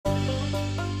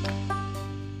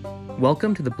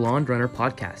Welcome to the Blonde Runner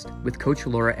podcast with Coach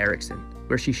Laura Erickson,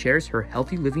 where she shares her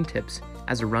healthy living tips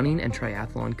as a running and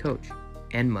triathlon coach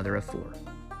and mother of 4.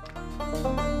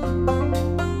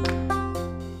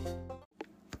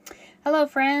 Hello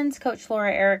friends, Coach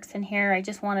Laura Erickson here. I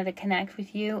just wanted to connect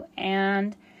with you,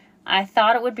 and I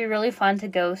thought it would be really fun to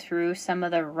go through some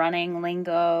of the running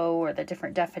lingo or the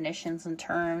different definitions and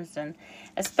terms, and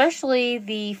especially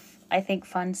the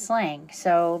fun slang.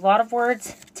 So a lot of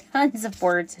words, tons of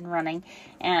words in running.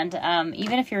 And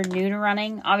even if you're new to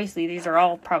running, obviously these are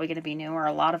all probably going to be new, or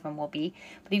a lot of them will be.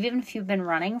 But even if you've been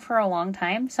running for a long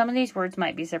time, some of these words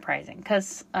might be surprising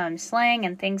because slang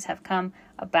and things have come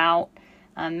about.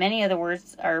 Many of the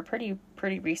words are pretty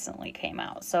recently came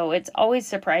out. So it's always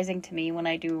surprising to me when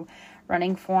I do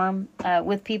running form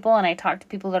with people, and I talk to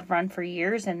people that have run for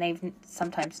years, and they've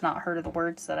sometimes not heard of the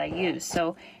words that I use.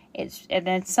 So and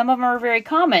then some of them are very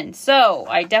common. So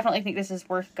I definitely think this is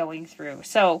worth going through.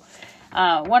 So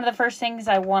one of the first things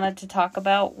I wanted to talk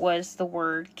about was the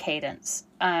word cadence.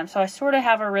 So I sort of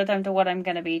have a rhythm to what I'm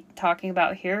going to be talking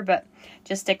about here, but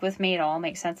just stick with me. It'll all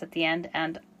make sense at the end.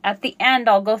 And at the end,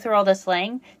 I'll go through all the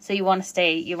slang. So you want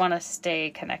to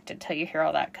stay connected till you hear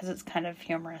all that, because it's kind of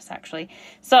humorous actually.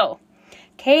 So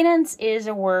cadence is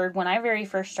a word. When I very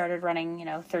first started running,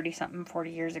 30-something,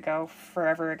 40 years ago,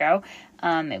 forever ago,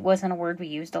 it wasn't a word we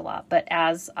used a lot. But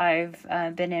as I've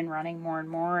been in running more and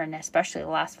more, and especially the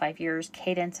last 5 years,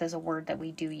 cadence is a word that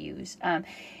we do use.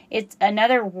 It's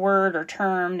another word or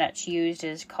term that's used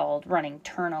is called running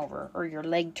turnover, or your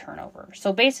leg turnover.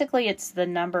 So basically, it's the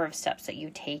number of steps that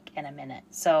you take in a minute.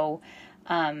 So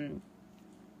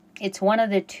it's one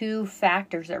of the two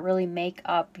factors that really make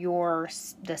up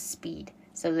the speed.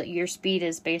 So that your speed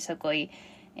is basically,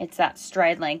 it's that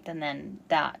stride length and then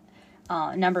that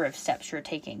number of steps you're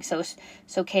taking.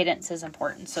 So cadence is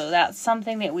important. So that's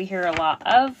something that we hear a lot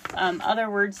of. Other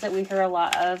words that we hear a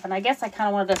lot of, and I guess I kind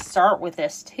of wanted to start with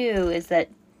this too, is that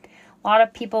a lot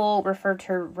of people refer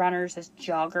to runners as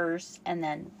joggers and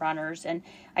then runners. And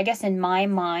I guess in my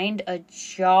mind, a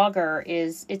jogger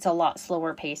it's a lot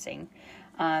slower pacing.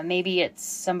 Maybe it's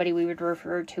somebody we would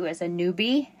refer to as a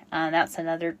newbie. That's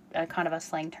another kind of a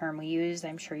slang term we use.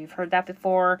 I'm sure you've heard that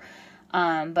before.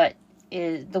 But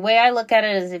the way I look at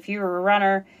it is, if you're a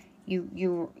runner,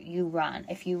 you run.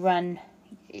 If you run,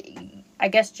 I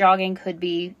guess jogging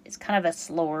it's kind of a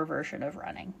slower version of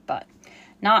running, but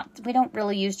we don't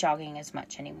really use jogging as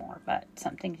much anymore, but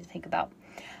something to think about.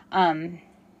 The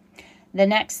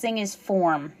next thing is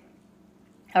form.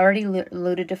 I already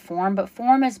alluded to form, but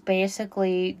form is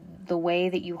basically the way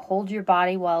that you hold your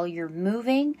body while you're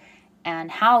moving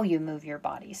and how you move your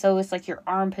body. So it's like your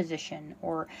arm position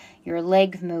or your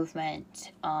leg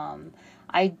movement.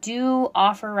 I do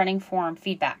offer running form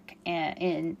feedback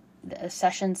in the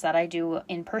sessions that I do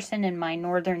in person in my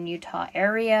northern Utah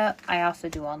area. I also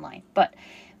do online, but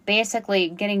basically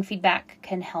getting feedback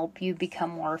can help you become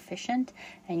more efficient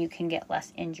and you can get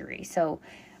less injury. So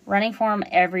running form,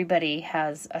 everybody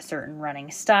has a certain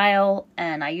running style,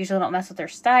 and I usually don't mess with their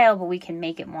style, but we can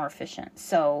make it more efficient.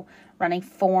 So running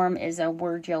form is a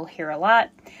word you'll hear a lot.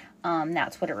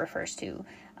 That's what it refers to.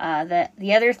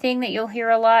 The other thing that you'll hear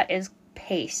a lot is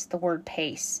pace, the word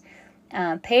pace.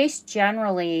 Pace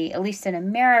generally, at least in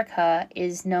America,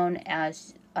 is known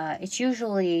as, it's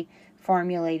usually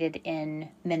formulated in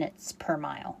minutes per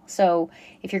mile. So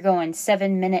if you're going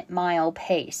 7-minute mile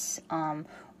pace,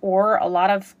 or a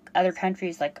lot of other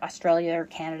countries like Australia or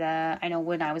Canada, I know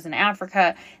when I was in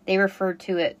Africa, they referred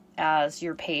to it as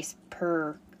your pace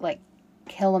per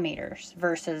kilometers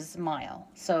versus mile.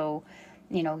 So,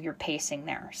 you're pacing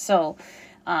there. So,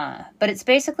 but it's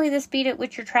basically the speed at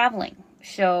which you're traveling.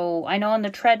 So I know on the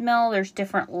treadmill, there's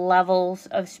different levels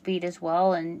of speed as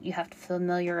well, and you have to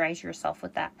familiarize yourself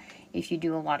with that if you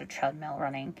do a lot of treadmill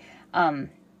running. I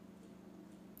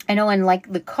know in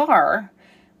the car,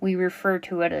 we refer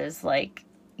to it as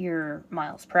your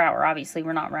miles per hour. Obviously,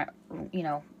 we're not,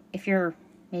 if you're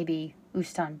maybe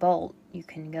Usain Bolt, you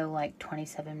can go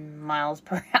 27 miles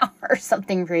per hour or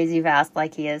something crazy fast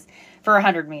like he is for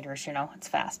 100 meters, it's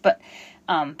fast. But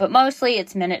mostly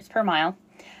it's minutes per mile.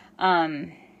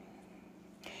 In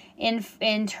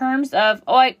terms of,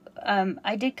 I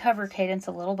did cover cadence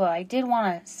a little, but I did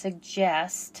want to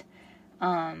suggest,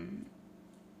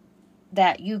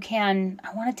 that I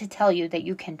wanted to tell you that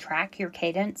you can track your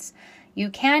cadence. You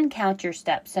can count your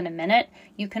steps in a minute.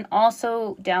 You can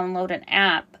also download an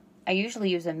app I usually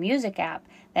use a music app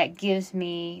that gives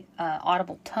me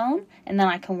audible tone, and then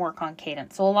I can work on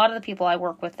cadence. So a lot of the people I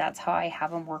work with, that's how I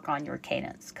have them work on your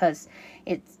cadence, because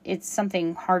it's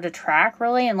something hard to track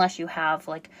really, unless you have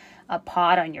like a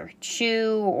pod on your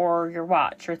shoe or your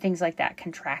watch or things like that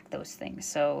can track those things.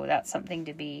 So that's something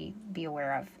to be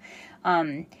aware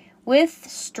of. With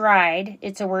stride,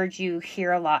 it's a word you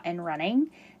hear a lot in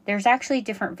running. There's actually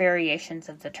different variations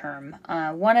of the term.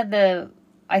 One of the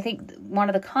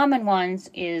common ones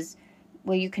is,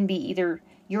 well, you can be either,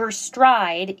 your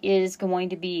stride is going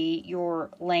to be your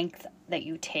length that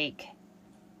you take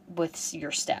with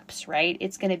your steps, right?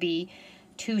 It's going to be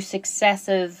 2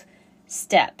 successive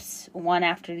steps, one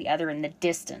after the other in the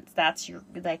distance. That's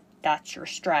your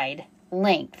stride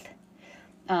length.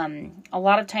 A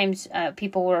lot of times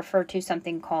people will refer to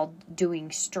something called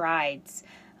doing strides.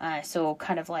 So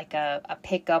kind of like a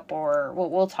pickup, or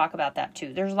we'll talk about that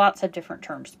too. There's lots of different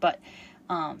terms, but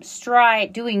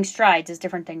doing strides is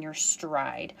different than your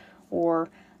stride. Or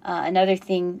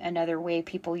another way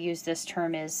people use this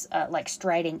term is like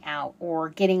striding out, or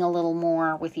getting a little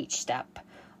more with each step.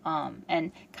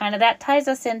 And kind of that ties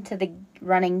us into the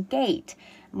running gait.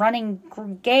 Running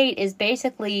gait is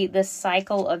basically the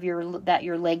cycle of that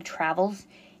your leg travels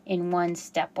in one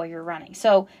step while you're running.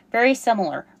 So very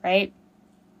similar, right?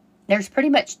 There's pretty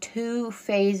much 2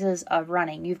 phases of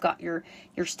running. You've got your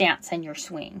stance and your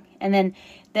swing. And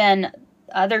then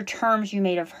other terms you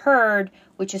may have heard,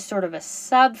 which is sort of a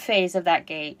sub-phase of that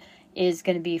gait, is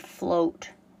going to be float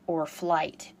or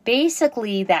flight.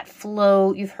 Basically, that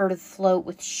float, you've heard of float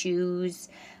with shoes.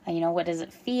 What does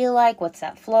it feel like? What's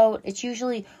that float? It's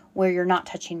usually where you're not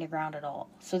touching the ground at all.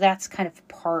 So that's kind of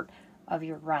part of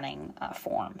your running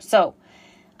form. So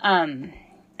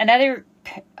another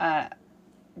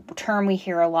term we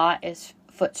hear a lot is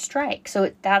foot strike.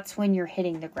 So that's when you're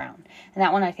hitting the ground. And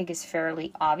that one I think is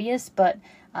fairly obvious, but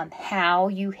how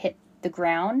you hit the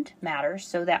ground matters.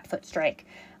 So that foot strike,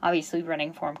 obviously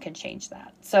running form can change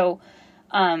that. So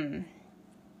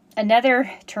another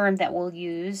term that we'll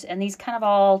use, and these kind of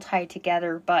all tie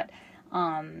together, but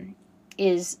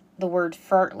is the word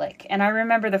fartlek. And I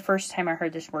remember the first time I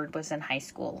heard this word was in high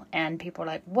school, and people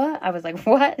were like, what? I was like,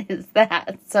 what is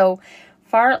that? So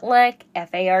fartlek,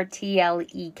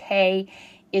 Fartlek,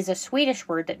 is a Swedish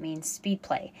word that means speed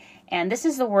play. And this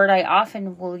is the word I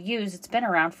often will use. It's been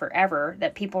around forever,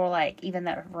 that people are like, even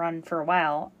that have run for a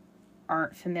while,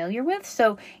 aren't familiar with.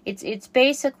 So it's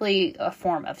basically a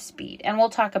form of speed. And we'll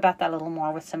talk about that a little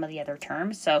more with some of the other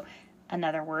terms. So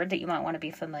another word that you might want to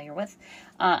be familiar with.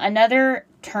 Another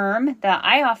term that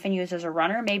I often use as a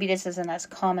runner, maybe this isn't as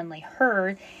commonly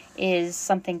heard, is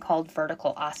something called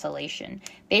vertical oscillation.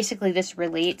 Basically, this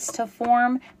relates to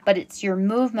form, but it's your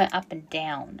movement up and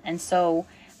down. And so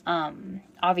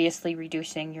obviously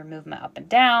reducing your movement up and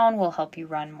down will help you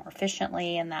run more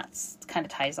efficiently, and that's kind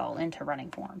of ties all into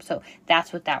running form. So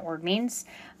that's what that word means.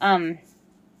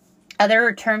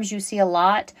 Other terms you see a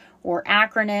lot, or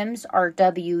acronyms, are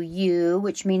WU,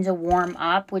 which means a warm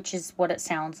up, which is what it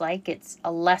sounds like. It's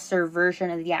a lesser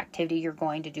version of the activity you're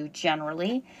going to do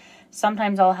generally.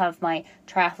 Sometimes I'll have my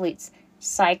triathletes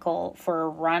cycle for a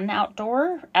run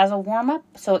outdoor as a warm up,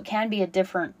 so it can be a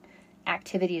different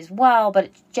activity as well, but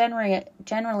it's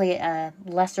generally a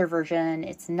lesser version.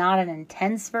 It's not an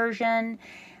intense version.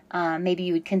 Maybe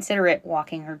you would consider it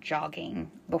walking or jogging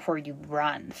before you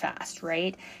run fast,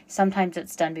 right? Sometimes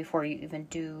it's done before you even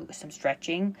do some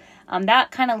stretching.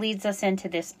 That kind of leads us into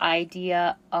this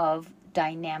idea of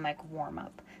dynamic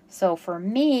warm-up. So for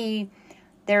me,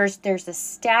 there's a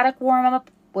static warm-up,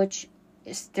 which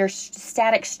is, there's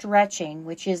static stretching,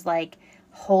 which is like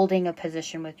holding a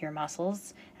position with your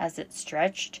muscles as it's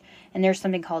stretched. And there's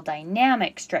something called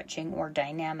dynamic stretching or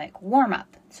dynamic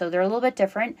warm-up. So they're a little bit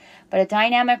different, but a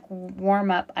dynamic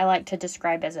warm-up I like to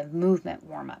describe as a movement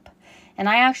warm-up. And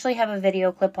I actually have a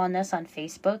video clip on this on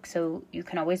Facebook, so you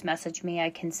can always message me. I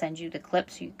can send you the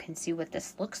clip so you can see what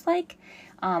this looks like.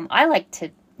 I like to,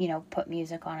 put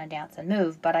music on and dance and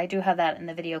move, but I do have that in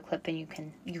the video clip, and you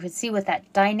can see what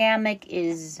that dynamic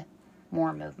is.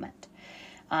 More movement.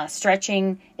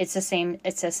 Stretching, it's the same.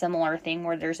 It's a similar thing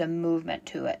where there's a movement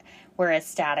to it, whereas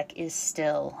static is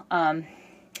still.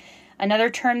 Another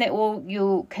term that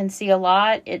you can see a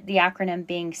lot, the acronym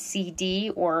being CD,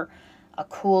 or a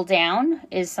cool down,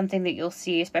 is something that you'll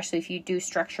see, especially if you do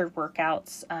structured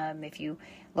workouts. If you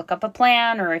look up a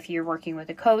plan, or if you're working with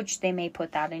a coach, they may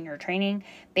put that in your training.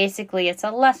 Basically, it's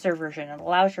a lesser version. It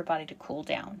allows your body to cool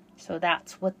down. So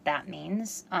that's what that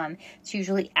means. It's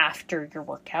usually after your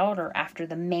workout or after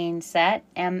the main set.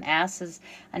 MS is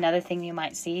another thing you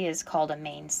might see is called a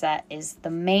main set, is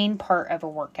the main part of a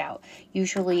workout.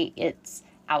 Usually it's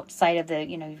outside of the,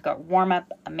 you've got warm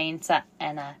up, a main set,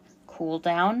 and a cool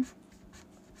down.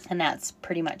 And that's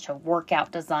pretty much a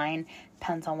workout design.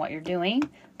 Depends on what you're doing,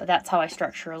 but that's how I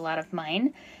structure a lot of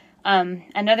mine.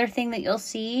 Another thing that you'll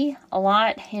see a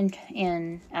lot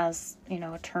in as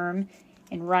a term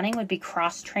in running would be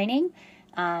cross training.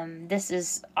 This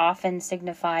is often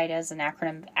signified as an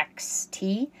acronym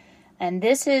XT, and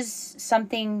this is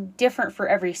something different for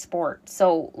every sport.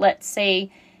 So let's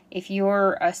say if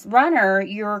you're a runner,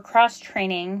 your cross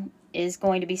training is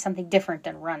going to be something different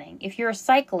than running. If you're a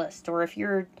cyclist, or if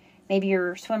maybe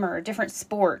you're a swimmer, a different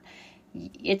sport,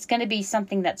 it's going to be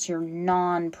something that's your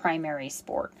non-primary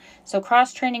sport. So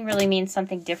cross-training really means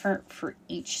something different for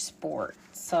each sport.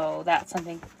 So that's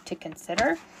something to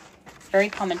consider. Very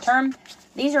common term.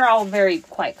 These are all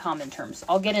quite common terms.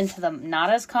 I'll get into the not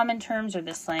as common terms or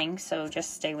the slang, so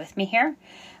just stay with me here.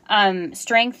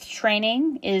 Strength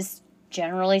training is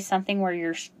generally something where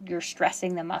you're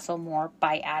stressing the muscle more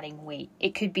by adding weight.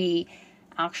 It could be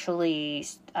actually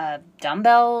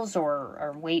dumbbells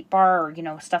or weight bar,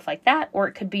 or stuff like that, or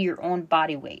it could be your own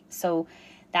body weight. So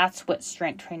that's what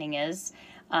strength training is.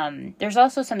 There's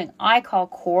also something I call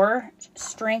core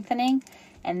strengthening,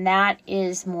 and that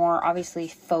is more obviously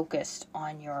focused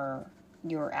on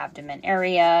your abdomen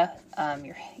area,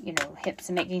 your hips,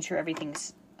 and making sure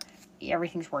everything's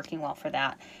working well for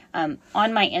that. On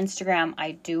my Instagram,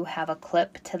 I do have a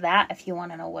clip to that if you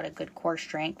want to know what a good core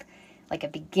strength, like a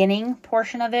beginning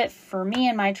portion of it. For me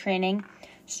in my training,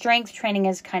 strength training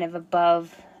is kind of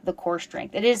above the core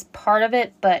strength. It is part of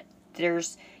it, but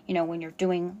there's, when you're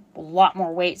doing a lot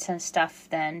more weights and stuff,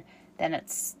 then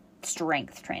it's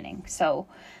strength training. So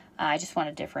I just want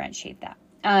to differentiate that.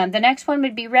 The next one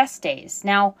would be rest days.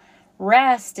 Now,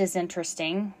 rest is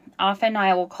interesting. Often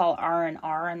I will call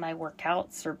R&R in my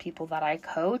workouts or people that I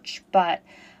coach, but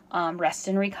rest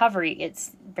and recovery,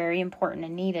 it's very important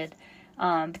and needed.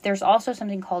 But there's also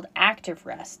something called active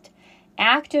rest.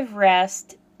 Active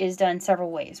rest is done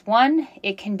several ways. One,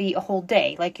 it can be a whole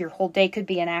day. Like your whole day could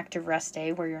be an active rest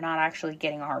day where you're not actually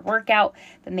getting a hard workout,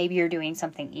 but maybe you're doing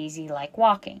something easy like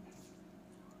walking.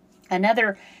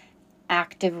 Another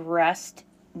active rest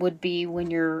would be when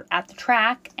you're at the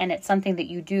track and it's something that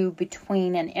you do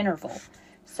between an interval.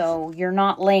 So you're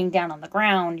not laying down on the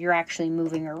ground, you're actually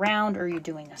moving around, or you're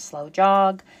doing a slow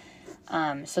jog.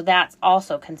 So that's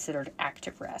also considered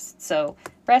active rest. So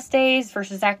rest days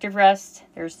versus active rest,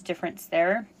 there's a difference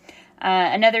there.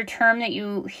 Another term that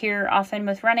you hear often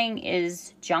with running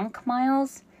is junk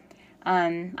miles.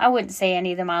 I wouldn't say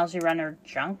any of the miles you run are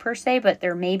junk per se, but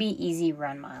they're maybe easy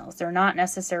run miles. They're not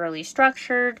necessarily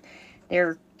structured.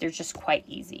 They're just quite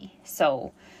easy.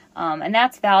 So, and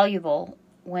that's valuable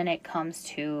when it comes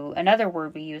to another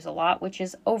word we use a lot, which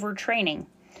is overtraining.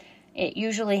 It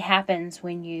usually happens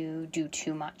when you do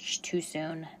too much too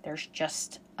soon. There's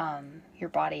just your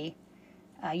body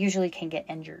usually can get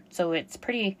injured. So it's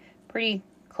pretty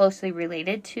closely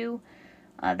related to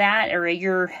that, or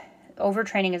your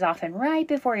overtraining is often right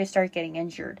before you start getting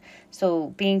injured. So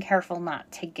being careful not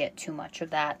to get too much of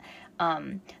that.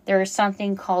 There is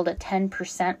something called a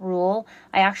 10% rule.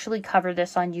 I actually cover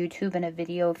this on YouTube in a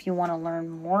video if you want to learn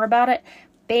more about it.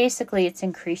 Basically, it's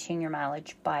increasing your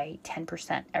mileage by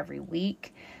 10% every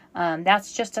week.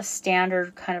 That's just a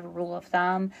standard kind of rule of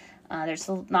thumb. There's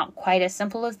not quite as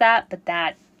simple as that, but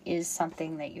that is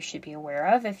something that you should be aware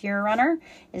of if you're a runner,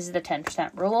 is the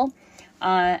 10% rule.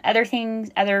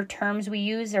 Other terms we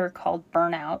use are called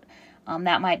burnout.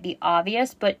 That might be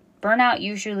obvious, but burnout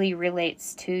usually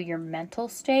relates to your mental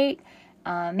state.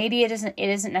 Maybe it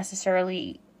isn't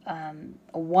necessarily a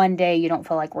one day you don't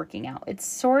feel like working out. It's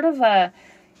sort of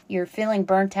you're feeling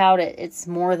burnt out. It's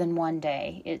more than one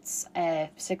day. It's a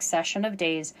succession of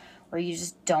days where you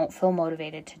just don't feel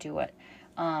motivated to do it.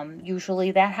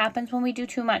 Usually that happens when we do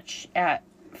too much at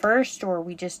first, or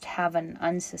we just have an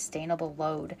unsustainable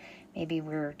load. Maybe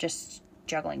we're just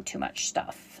juggling too much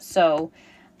stuff. So,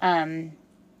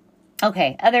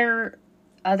 okay, we're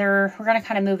going to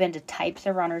kind of move into types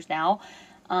of runners now.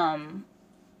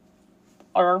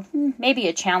 Or maybe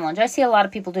a challenge. I see a lot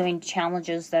of people doing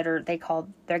challenges that they call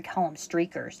them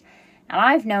streakers. And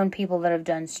I've known people that have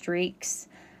done streaks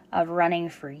of running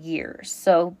for years.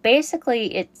 So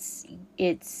basically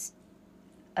it's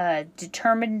a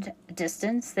determined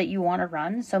distance that you want to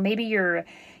run. So maybe you're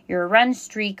a run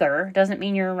streaker. Doesn't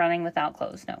mean you're running without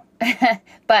clothes, no.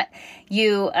 But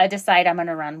you decide I'm going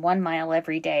to run 1 mile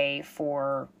every day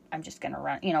I'm just going to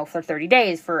run, for 30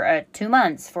 days, for 2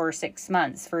 months, for 6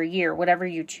 months, for a year, whatever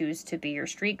you choose to be your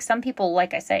streak. Some people,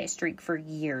 like I say, streak for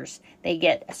years. They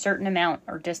get a certain amount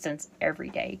or distance every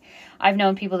day. I've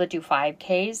known people that do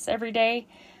 5Ks every day.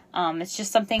 It's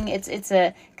just something, it's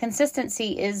a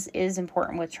consistency is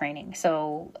important with training.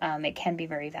 So it can be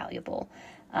very valuable.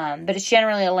 But it's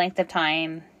generally a length of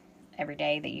time every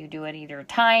day that you do it, either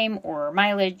time or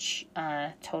mileage,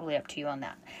 totally up to you on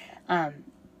that.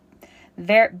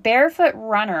 Barefoot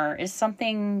runner is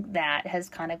something that has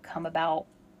kind of come about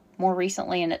more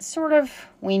recently, and it's sort of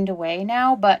weaned away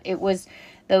now, but it was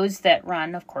those that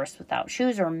run, of course, without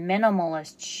shoes or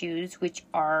minimalist shoes, which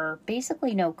are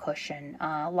basically no cushion.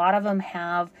 A lot of them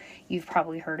have, you've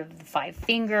probably heard of the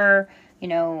 5-finger,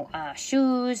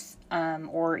 shoes,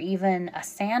 or even a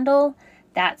sandal.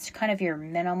 That's kind of your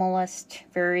minimalist,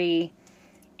 very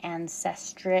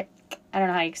ancestric, I don't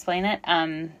know how you explain it,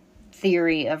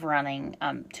 theory of running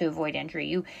to avoid injury.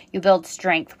 You build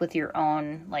strength with your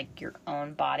own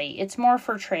body. It's more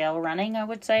for trail running, I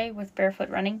would say, with barefoot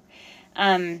running.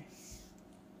 Another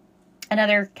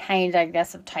kind, I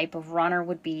guess, of type of runner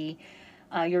would be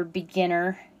your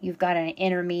beginner. You've got an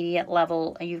intermediate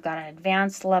level, you've got an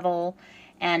advanced level,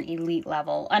 and elite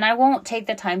level. And I won't take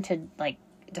the time to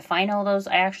define all those.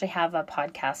 I actually have a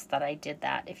podcast that I did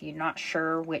that. If you're not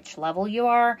sure which level you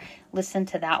are, listen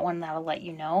to that one. That'll let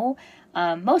you know.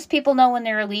 Most people know when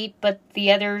they're elite, but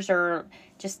the others are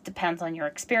just depends on your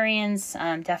experience.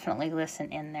 Definitely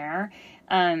listen in there.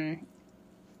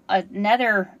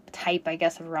 Another type, I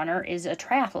guess, of runner is a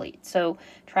triathlete. So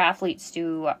triathletes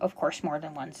do, of course, more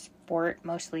than one sport,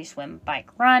 mostly swim, bike,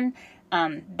 run.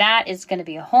 That is going to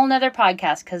be a whole nother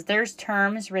podcast, because there's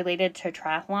terms related to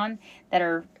triathlon that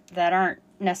aren't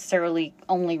necessarily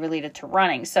only related to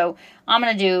running. So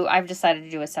I've decided to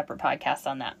do a separate podcast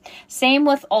on that. Same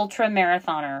with ultra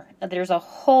marathoner. There's a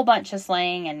whole bunch of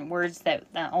slang and words that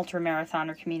the ultra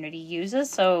marathoner community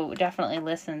uses. So definitely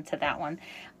listen to that one.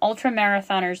 Ultra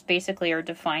marathoners basically are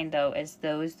defined though as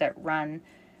those that run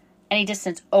any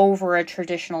distance over a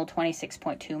traditional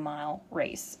 26.2 mile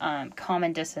race.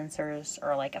 Common distancers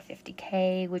are like a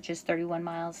 50K, which is 31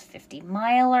 miles, 50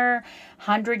 miler,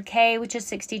 100K, which is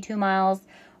 62 miles,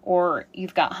 or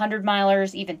you've got 100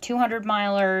 milers, even 200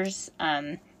 milers.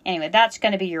 Anyway, that's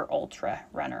going to be your ultra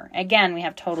runner. Again, we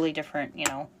have totally different,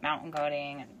 mountain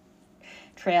goating and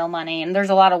trail running, and there's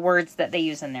a lot of words that they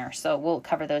use in there, so we'll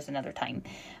cover those another time.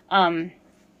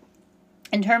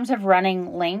 In terms of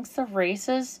running lengths of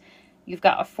races, you've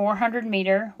got a 400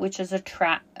 meter, which is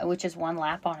one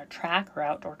lap on a track or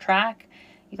outdoor track.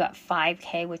 You got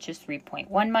 5K, which is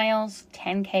 3.1 miles,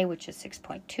 10K, which is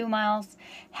 6.2 miles,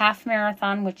 half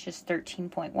marathon, which is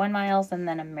 13.1 miles, and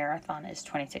then a marathon is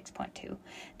 26.2.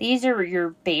 These are your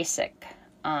basic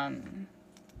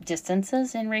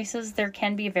distances in races. There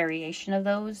can be a variation of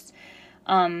those.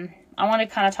 I want to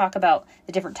kind of talk about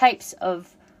the different types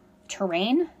of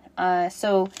terrain.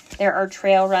 So there are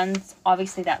trail runs.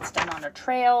 Obviously, that's done on a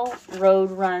trail. Road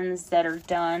runs that are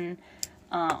done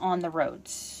on the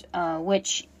roads,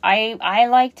 which I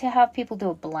like to have people do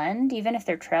a blend. Even if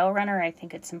they're trail runner, I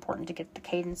think it's important to get the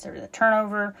cadence or the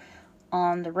turnover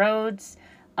on the roads.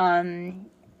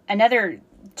 Another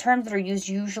terms that are used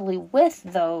usually with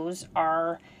those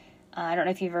are, I don't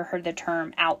know if you've ever heard the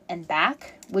term out and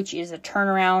back, which is a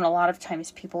turnaround. A lot of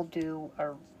times people do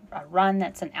a run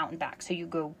that's an out and back. So you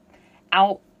go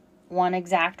out one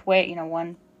exact way,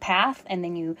 one path, and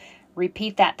then you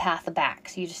repeat that path back.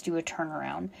 So you just do a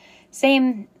turnaround.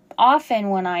 Same often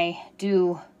when I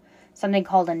do something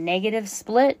called a negative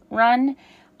split run,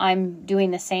 I'm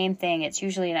doing the same thing. It's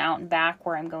usually an out and back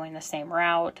where I'm going the same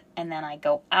route, and then I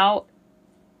go out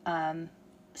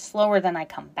slower than I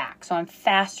come back. So I'm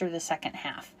faster the second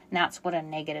half. And that's what a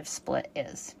negative split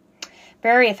is.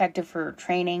 Very effective for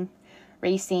training,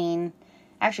 racing.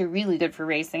 Actually really good for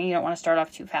racing. You don't want to start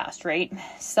off too fast, right?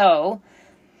 So,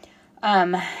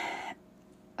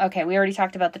 okay, we already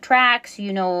talked about the tracks.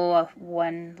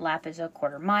 One lap is a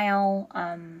quarter mile.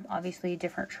 Obviously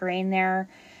different terrain there.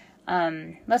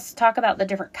 Let's talk about the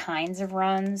different kinds of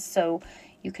runs. So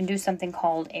you can do something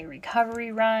called a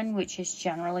recovery run, which is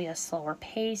generally a slower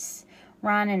pace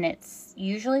run, and it's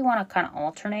usually want to kind of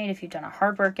alternate. If you've done a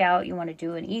hard workout, you want to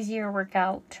do an easier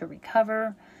workout to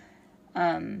recover.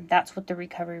 That's what the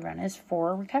recovery run is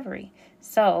for, recovery.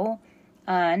 So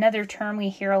another term we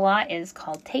hear a lot is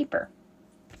called taper.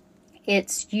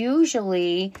 It's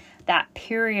usually that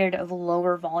period of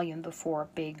lower volume before a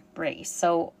big race.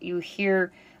 So you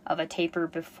hear of a taper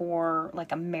before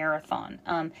like a marathon.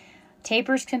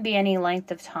 Tapers can be any length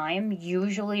of time.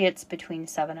 Usually it's between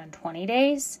 7 and 20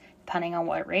 days, depending on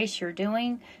what race you're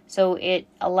doing. So it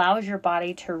allows your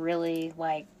body to really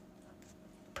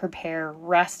prepare,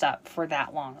 rest up for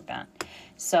that long event.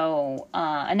 So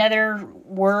another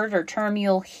word or term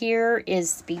you'll hear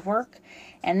is speed work.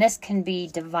 And this can be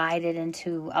divided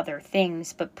into other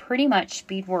things, but pretty much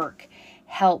speed work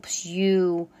helps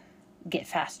you get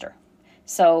faster.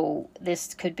 So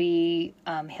this could be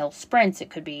hill sprints, it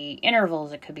could be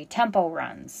intervals, it could be tempo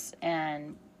runs,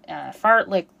 and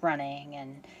fartlek running,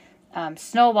 and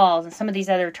snowballs, and some of these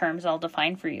other terms I'll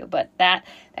define for you. But that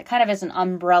kind of is an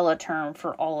umbrella term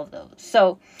for all of those.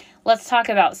 So let's talk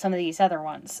about some of these other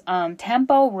ones.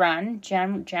 Tempo run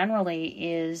generally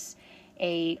is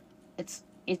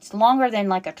it's longer than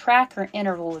like a track or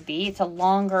interval would be. It's a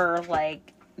longer,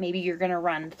 like maybe you're going to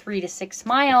run 3 to 6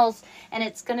 miles, and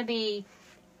it's going to be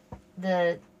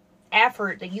the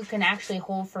effort that you can actually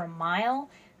hold for a mile.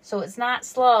 So it's not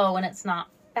slow and it's not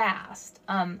fast.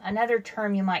 Another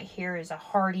term you might hear is a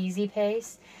hard, easy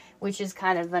pace, which is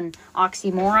kind of an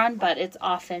oxymoron, but it's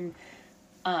often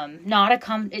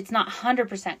it's not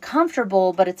 100%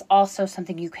 comfortable, but it's also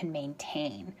something you can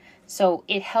maintain. So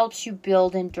it helps you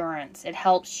build endurance. It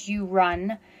helps you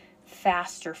run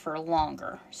faster for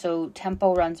longer. So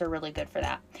tempo runs are really good for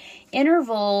that.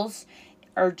 Intervals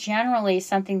are generally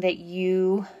something that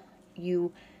you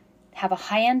have a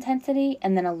high intensity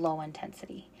and then a low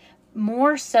intensity.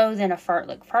 More so than a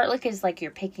fartlek. Fartlek is like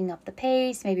you're picking up the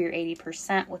pace, maybe you're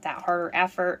 80% with that harder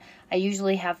effort. I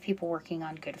usually have people working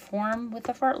on good form with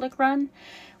a fartlek run,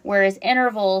 whereas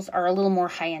intervals are a little more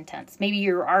high intense. Maybe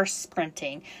you are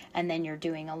sprinting and then you're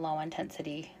doing a low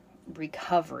intensity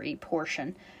recovery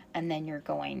portion, and then you're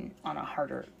going on a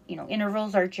harder,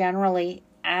 intervals are generally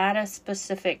at a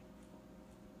specific,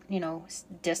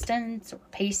 distance or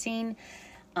pacing,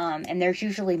 and there's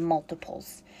usually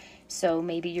multiples. So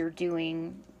maybe you're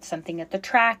doing something at the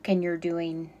track and you're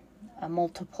doing a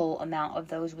multiple amount of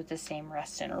those with the same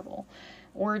rest interval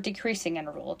or decreasing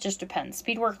interval. It just depends.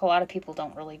 Speed work, a lot of people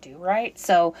don't really do, right?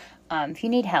 So if you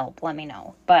need help, let me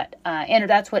know. But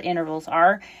that's what intervals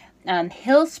are.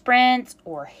 Hill sprints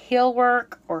or hill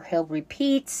work or hill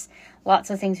repeats, lots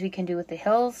of things we can do with the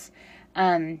hills,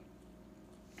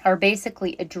 are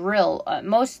basically a drill.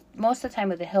 Most of the time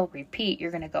with a hill repeat, you're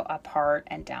going to go up hard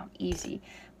and down easy,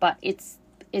 but it's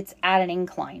at an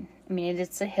incline. I mean,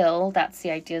 it's a hill. That's the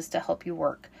idea, is to help you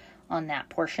work on that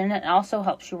portion. It also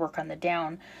helps you work on the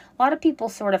down. A lot of people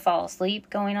sort of fall asleep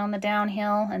going on the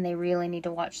downhill, and they really need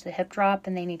to watch the hip drop,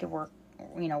 and they need to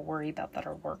worry about that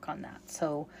or work on that.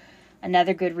 So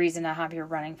another good reason to have your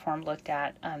running form looked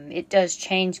at. It does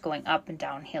change going up and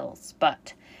down hills,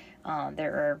 but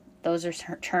those are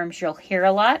terms you'll hear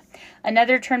a lot.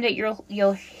 Another term that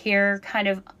you'll hear kind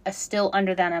of still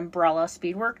under that umbrella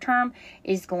speed work term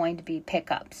is going to be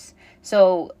pickups.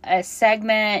 So a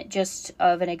segment just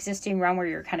of an existing run where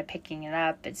you're kind of picking it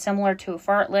up. It's similar to a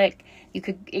fartlek.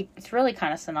 It's really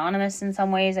kind of synonymous in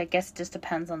some ways. I guess it just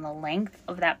depends on the length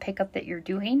of that pickup that you're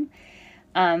doing.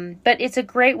 But it's a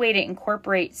great way to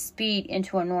incorporate speed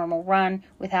into a normal run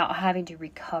without having to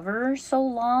recover so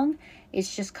long.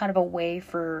 It's just kind of a way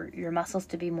for your muscles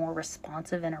to be more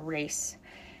responsive in a race.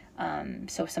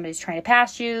 So if somebody's trying to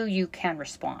pass you, you can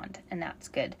respond, and that's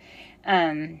good.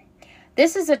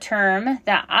 This is a term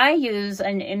that I use,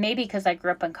 and maybe because I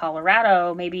grew up in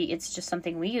Colorado, maybe it's just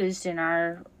something we used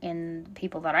in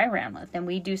people that I ran with, and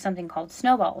we do something called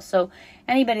snowballs. So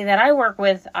anybody that I work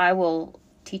with, I will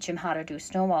teach them how to do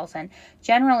snowballs, and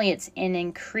generally it's in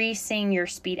increasing your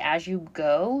speed as you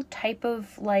go type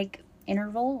of like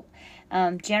interval.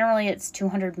 Generally it's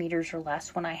 200 meters or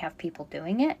less when I have people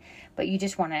doing it, but you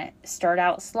just want to start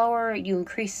out slower. You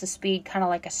increase the speed kind of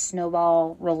like a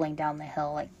snowball rolling down the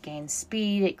hill. It gains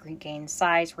speed, it gains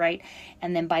size, right?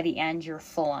 And then by the end you're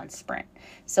full on sprint.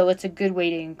 So it's a good way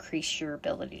to increase your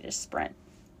ability to sprint,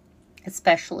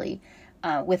 especially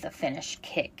with a finished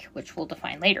kick, which we'll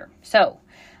define later. So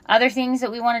other things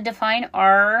that we want to define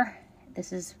are,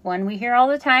 this is one we hear all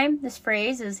the time, this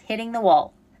phrase is hitting the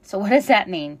wall. So what does that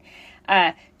mean?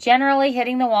 Generally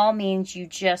hitting the wall means you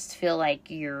just feel like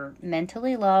you're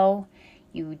mentally low.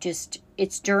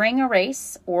 It's during a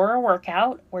race or a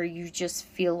workout where you just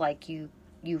feel like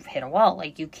you've hit a wall,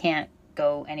 like you can't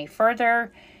go any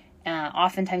further.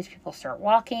 Oftentimes people start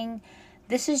walking.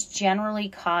 This is generally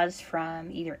caused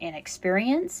from either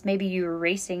inexperience. Maybe you were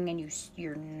racing and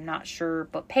you're not sure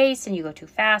what pace and you go too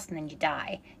fast and then you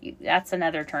die. That's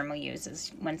another term we use,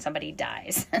 is when somebody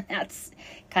dies. That's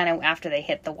kind of after they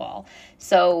hit the wall.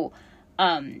 So,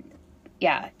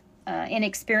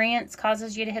 inexperience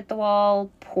causes you to hit the wall.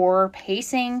 Poor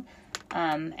pacing,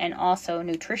 and also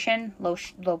nutrition, low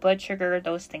blood sugar.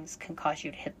 Those things can cause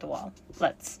you to hit the wall.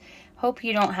 Let's hope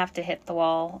you don't have to hit the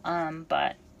wall,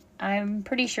 but I'm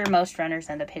pretty sure most runners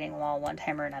end up hitting a wall one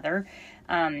time or another.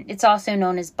 It's also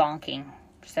known as bonking.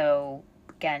 So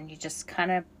again, you just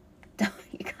kind of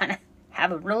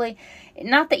have a really,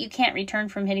 not that you can't return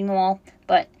from hitting the wall,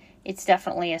 but it's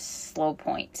definitely a slow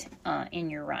point in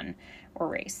your run or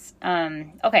race.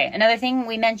 Okay, another thing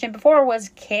we mentioned before was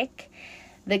kick.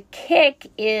 The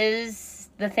kick is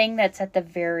the thing that's at the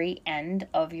very end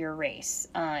of your race.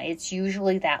 It's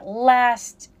usually that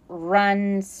last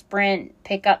run, sprint,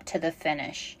 pick up to the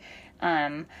finish.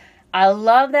 I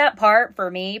love that part for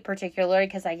me, particularly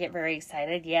because I get very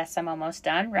excited. Yes, I'm almost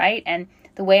done, right? And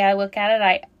the way I look at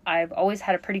it, I've always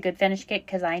had a pretty good finish kick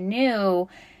because I knew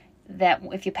that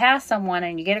if you pass someone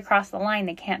and you get across the line,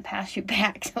 they can't pass you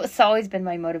back. So it's always been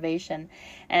my motivation.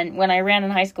 And when I ran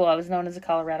in high school, I was known as a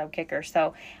Colorado kicker.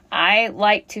 So I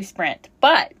like to sprint.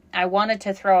 But I wanted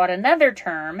to throw out another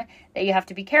term that you have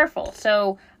to be careful.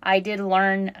 So I did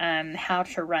learn how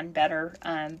to run better.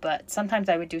 But sometimes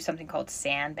I would do something called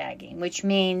sandbagging, which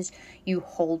means you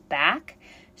hold back.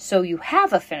 So you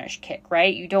have a finish kick,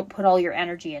 right? You don't put all your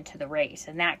energy into the race.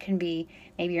 And that can be,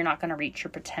 maybe you're not going to reach your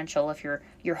potential if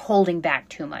you're holding back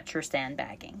too much or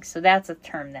sandbagging. So that's a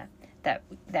term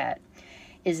that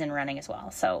is in running as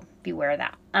well. So beware of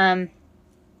that.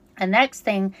 And next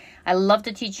thing, I love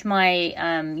to teach my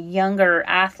younger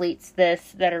athletes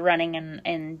this that are running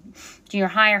in junior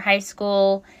high or high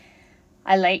school.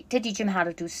 I like to teach them how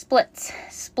to do splits.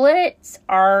 Splits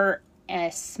are a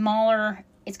smaller,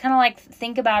 it's kind of like,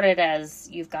 think about it as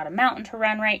you've got a mountain to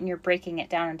run, right? And you're breaking it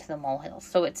down into the molehills.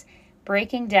 So it's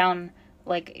breaking down,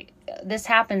 like this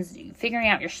happens, figuring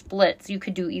out your splits. You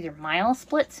could do either mile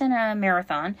splits in a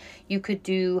marathon. You could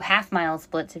do half mile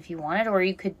splits if you wanted, or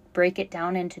you could break it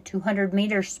down into 200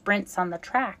 meter sprints on the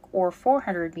track or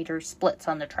 400 meter splits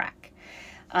on the track.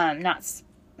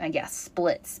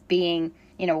 Splits being,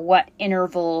 what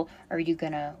interval are you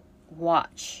going to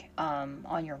watch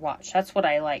on your watch. That's what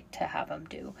I like to have them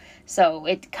do. So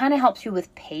it kind of helps you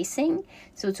with pacing.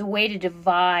 So it's a way to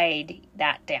divide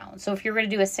that down. So if you're going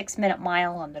to do a 6-minute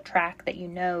mile on the track that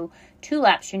 2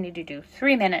 laps, you need to do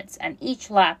 3 minutes, and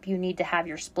each lap you need to have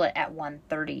your split at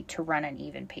 1:30 to run an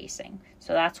even pacing.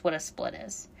 So that's what a split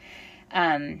is.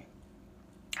 All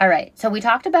right. So we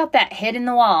talked about that hit in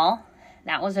the wall.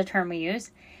 That was a term we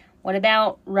use. What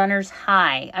about runner's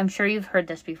high? I'm sure you've heard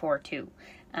this before too.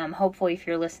 Hopefully if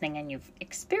you're listening and you've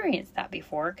experienced that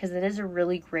before, because it is a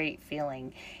really great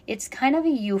feeling. It's kind of a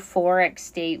euphoric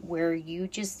state where you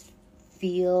just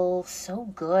feel so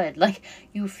good. Like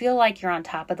you feel like you're on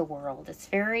top of the world. It's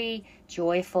very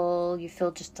joyful. You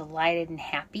feel just delighted and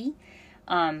happy.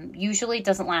 Usually it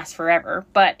doesn't last forever,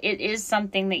 but it is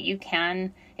something that you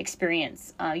can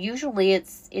experience. Usually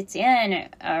it's in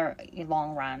a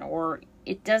long run, or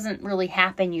it doesn't really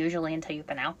happen usually until you've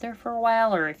been out there for a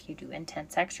while, or if you do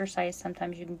intense exercise,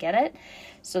 sometimes you can get it.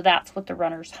 So that's what the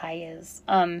runner's high is.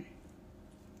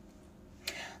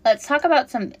 Let's talk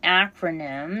about some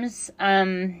acronyms.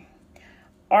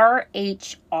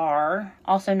 RHR,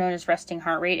 also known as resting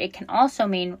heart rate. It can also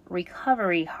mean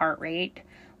recovery heart rate,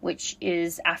 which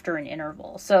is after an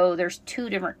interval. So there's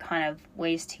 2 different kind of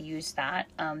ways to use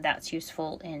that. That's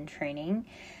useful in training.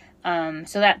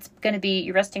 So that's going to be,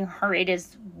 your resting heart rate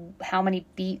is how many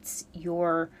beats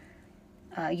you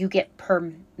get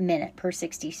per minute, per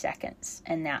 60 seconds.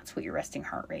 And that's what your resting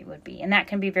heart rate would be. And that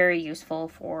can be very useful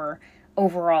for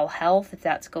overall health. If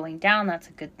that's going down, that's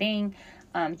a good thing.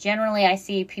 Generally, I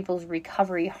see people's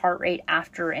recovery heart rate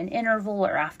after an interval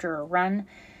or after a run.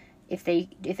 If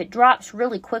it drops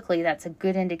really quickly, that's a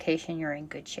good indication you're in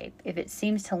good shape. If it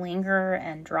seems to linger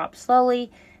and drop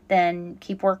slowly, then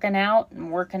keep working out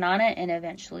and working on it, and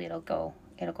eventually it'll go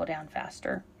down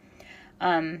faster.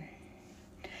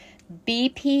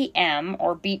 BPM,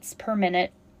 or beats per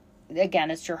minute, again,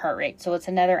 it's your heart rate. So it's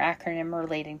another acronym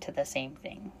relating to the same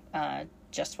thing,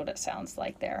 just what it sounds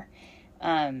like there.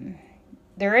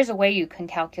 There is a way you can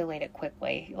calculate it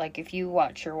quickly. Like if you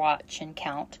watch your watch and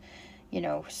count,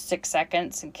 6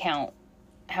 seconds and count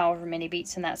however many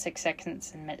beats in that 6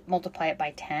 seconds and multiply it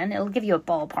by 10, it'll give you a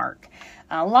ballpark.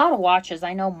 A lot of watches,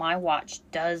 I know my watch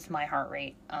does my heart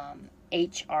rate,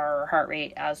 HR heart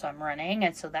rate as I'm running,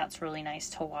 and so that's really nice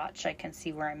to watch. I can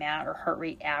see where I'm at, or heart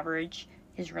rate average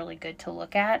is really good to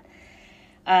look at.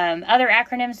 Other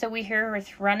acronyms that we hear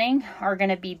with running are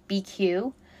going to be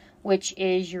BQ, which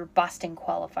is your Boston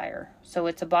qualifier. So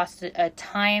it's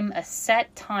a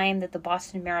set time that the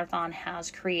Boston Marathon has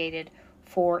created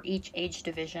for each age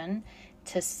division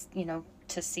to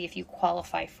see if you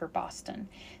qualify for Boston.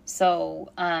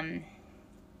 So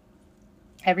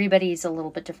everybody's a little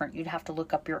bit different. You'd have to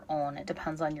look up your own. It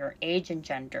depends on your age and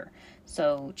gender.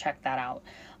 So check that out.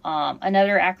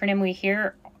 Another acronym we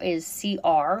hear is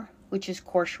CR, which is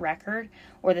course record,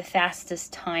 or the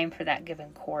fastest time for that given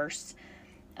course.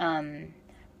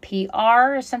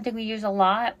 PR is something we use a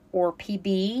lot, or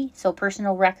PB. So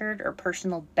personal record or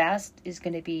personal best is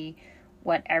going to be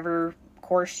whatever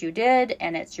course you did,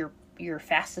 and it's your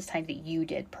fastest time that you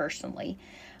did personally.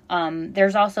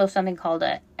 There's also something called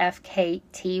a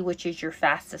FKT, which is your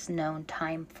fastest known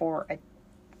time for a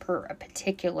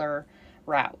particular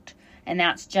route. And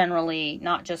that's generally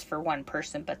not just for one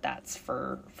person, but that's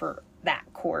for that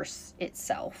course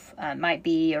itself. Might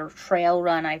be a trail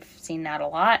run. I've seen that a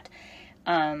lot.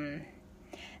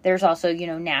 There's also,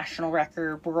 national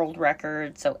record, world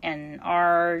record. So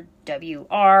NR,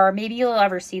 WR. Maybe you'll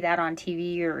ever see that on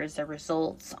TV or as a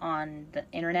results on the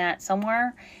internet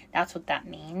somewhere. That's what that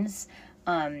means.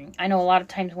 I know a lot of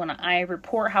times when I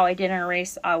report how I did in a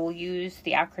race, I will use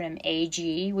the acronym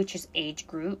AG, which is age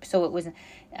group. So it was,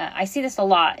 I see this a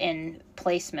lot in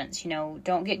placements,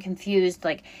 don't get confused.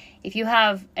 Like if you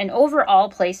have an overall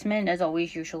placement is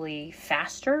always usually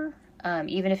faster.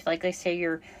 Even if, like they say,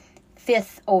 you're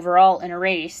 5th overall in a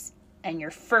race and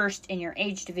you're 1st in your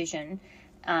age division,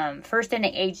 1st in the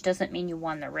age doesn't mean you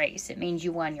won the race. It means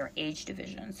you won your age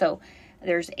division. So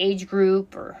there's age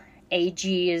group, or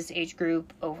AG is age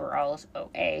group, overall is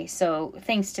OA. So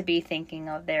things to be thinking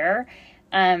of there.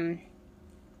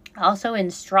 Also in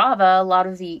Strava, a lot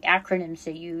of the acronyms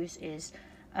they use is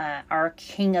our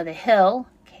King of the Hill,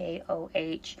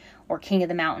 KOH, or King of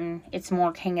the Mountain. It's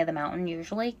more King of the Mountain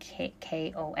usually,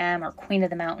 KOM, or Queen of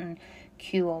the Mountain,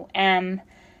 QOM.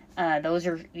 Those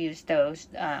are used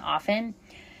often.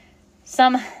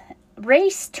 Some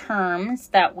race terms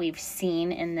that we've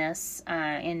seen in this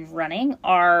in running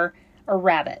are a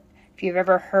rabbit. If you've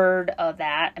ever heard of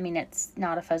that, it's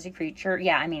not a fuzzy creature.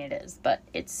 Yeah, it is, but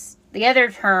it's the other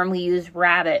term we use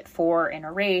rabbit for in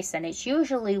a race, and it's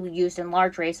usually used in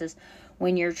large races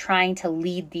when you're trying to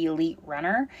lead the elite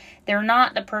runner. They're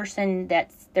not the person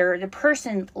they're the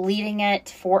person leading it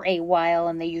for a while,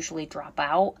 and they usually drop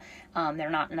out. They're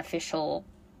not an official,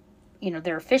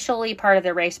 they're officially part of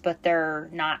the race, but they're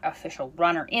not official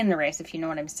runner in the race, if you know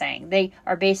what I'm saying. They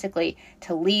are basically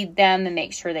to lead them and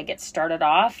make sure they get started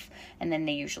off, and then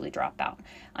they usually drop out.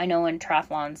 I know in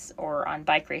triathlons or on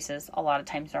bike races, a lot of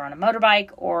times they're on a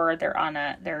motorbike or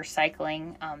they're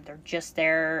cycling. They're just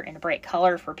there in a bright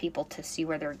color for people to see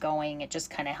where they're going. It just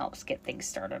kind of helps get things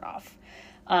started off.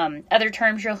 Other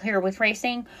terms you'll hear with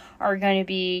racing are going to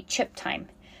be chip time.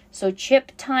 So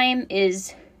chip time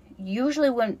is usually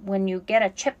when you get a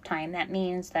chip time, that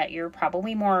means that you're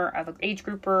probably more of an age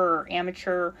grouper or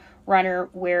amateur runner,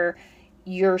 where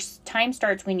your time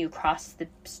starts when you cross the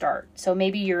start. So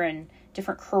maybe you're in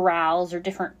different corrals or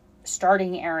different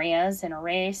starting areas in a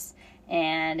race,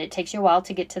 and it takes you a while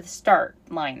to get to the start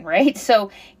line, right?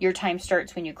 So your time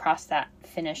starts when you cross that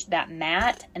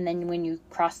mat, and then when you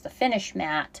cross the finish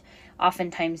mat,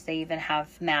 oftentimes they even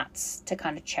have mats to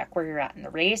kind of check where you're at in the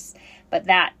race. But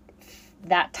that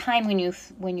time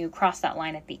when you cross that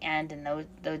line at the end, and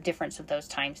the difference of those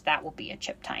times, that will be a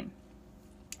chip time.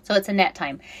 So it's a net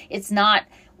time. It's not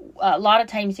a lot of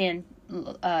times in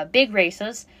big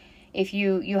races. If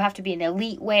you have to be an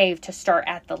elite wave to start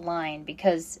at the line,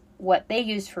 because what they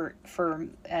use for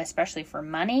especially for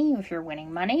money, if you're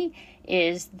winning money,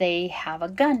 is they have a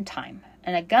gun time.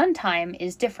 And a gun time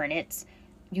is different. It's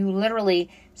you literally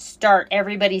start,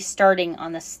 everybody's starting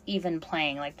on this even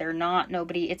playing. Like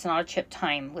it's not a chip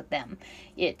time with them.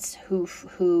 It's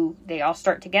who they all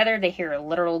start together. They hear a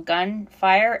literal gun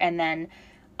fire, and then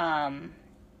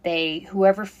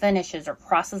whoever finishes or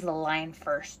crosses the line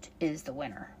first is the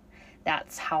winner.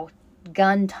 That's how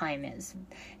gun time is.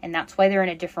 And that's why they're in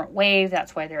a different wave.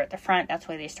 That's why they're at the front. That's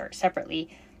why they start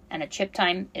separately. And a chip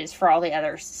time is for all the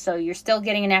others. So you're still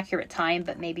getting an accurate time,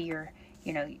 but maybe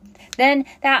then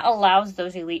that allows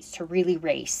those elites to really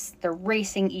race. They're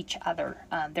racing each other.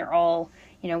 They're all,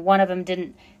 one of them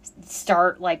didn't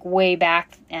start like way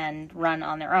back and run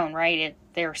on their own, right?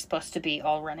 They're supposed to be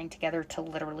all running together to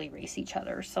literally race each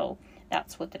other. So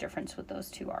that's what the difference with those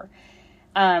two are.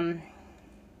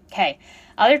 Okay.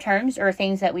 Other terms or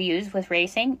things that we use with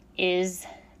racing is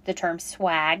the term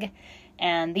swag.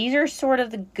 And these are sort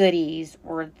of the goodies,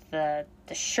 or the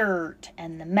shirt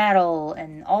and the medal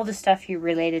and all the stuff you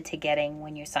related to getting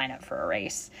when you sign up for a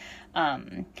race.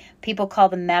 People call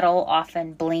the medal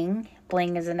often bling.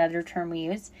 Bling is another term we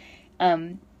use.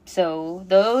 So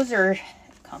those are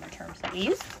common terms that we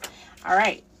use. All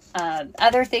right.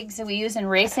 Other things that we use in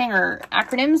racing are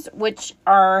acronyms, which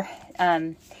are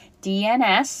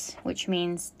DNS, which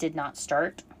means did not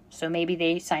start. So maybe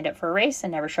they signed up for a race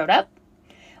and never showed up,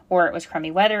 or it was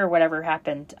crummy weather, or whatever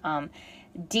happened.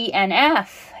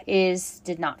 DNF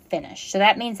did not finish. So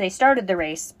that means they started the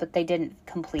race, but they didn't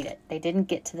complete it. They didn't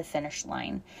get to the finish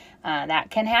line. That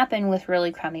can happen with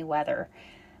really crummy weather.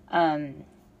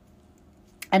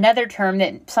 Another term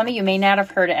that some of you may not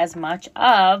have heard as much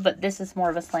of, but this is more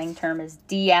of a slang term, is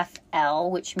DFL,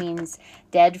 which means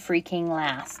dead freaking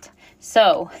last.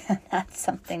 So that's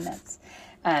something that's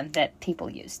that people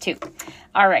use too.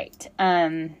 All right.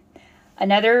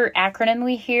 Another acronym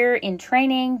we hear in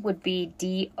training would be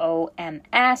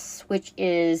DOMS, which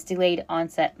is delayed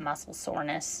onset muscle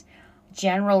soreness.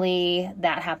 Generally,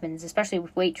 that happens, especially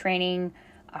with weight training,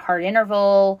 a hard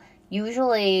interval.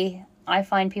 Usually, I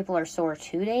find people are sore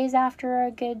 2 days after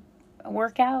a good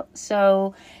workout.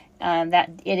 So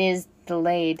that it is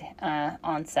delayed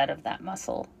onset of that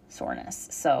muscle soreness.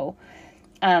 So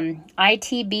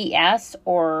ITBS,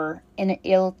 or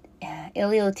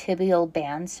iliotibial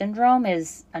band syndrome,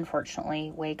 is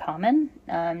unfortunately way common.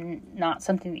 Not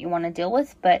something that you want to deal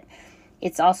with, but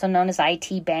it's also known as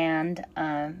IT band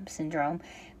syndrome.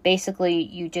 Basically,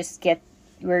 you just get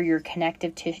where your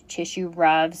connective tissue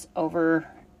rubs over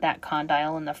that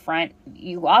condyle in the front.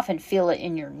 You often feel it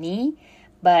in your knee,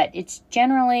 but it's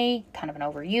generally kind of an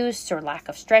overuse or lack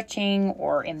of stretching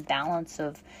or imbalance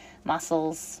of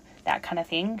muscles, that kind of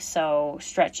thing. So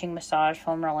stretching, massage,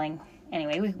 foam rolling.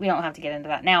 Anyway, we don't have to get into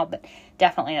that now, but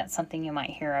definitely that's something you might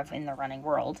hear of in the running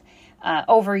world.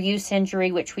 Overuse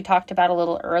injury, which we talked about a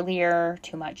little earlier,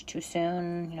 too much, too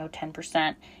soon,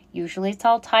 10%. Usually it's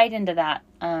all tied into that.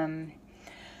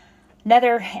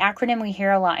 Another acronym we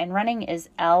hear a lot in running is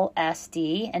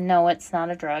LSD, and no, it's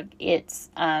not a drug. It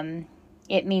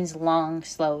means long,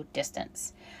 slow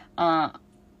distance.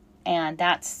 And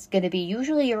that's going to be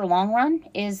usually your long run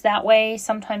is that way.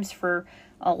 Sometimes for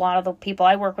a lot of the people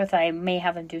I work with, I may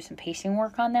have them do some pacing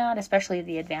work on that, especially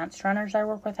the advanced runners I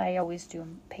work with. I always do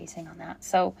pacing on that.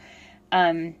 So,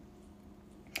 all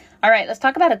right, let's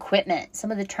talk about equipment. Some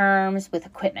of the terms with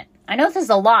equipment. I know this is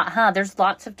a lot, huh? There's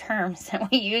lots of terms that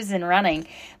we use in running,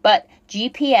 but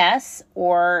GPS,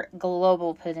 or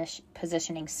global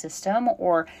positioning system,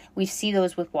 or we see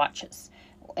those with watches.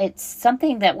 It's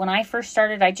something that when I first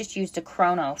started, I just used a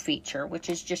chrono feature, which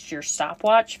is just your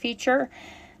stopwatch feature.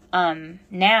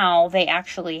 Now they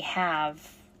actually have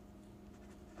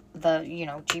the,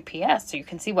 GPS, so you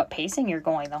can see what pacing you're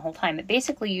going the whole time. It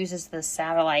basically uses the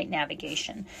satellite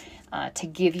navigation to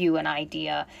give you an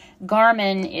idea.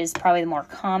 Garmin is probably the more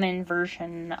common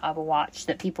version of a watch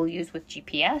that people use with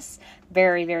GPS.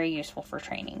 Very, very useful for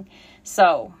training.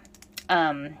 So,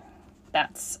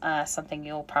 that's something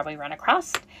you'll probably run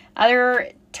across.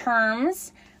 Other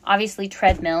terms, obviously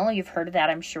treadmill, you've heard of that,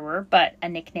 I'm sure, but a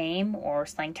nickname or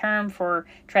slang term for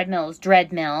treadmill is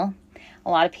dreadmill. A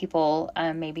lot of people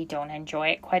maybe don't enjoy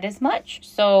it quite as much,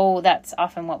 so that's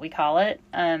often what we call it.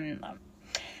 We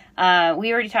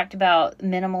already talked about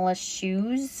minimalist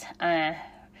shoes.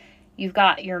 You've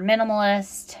got your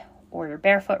minimalist or your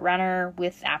barefoot runner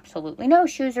with absolutely no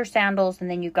shoes or sandals,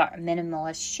 and then you've got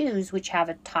minimalist shoes which have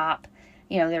a top.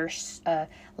 There's a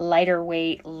lighter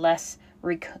weight, less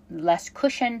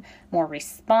cushion, more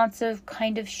responsive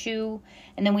kind of shoe.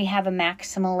 And then we have a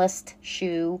maximalist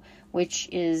shoe, which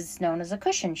is known as a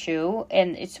cushion shoe,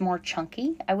 and it's more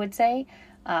chunky, I would say.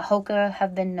 Hoka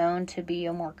have been known to be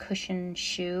a more cushion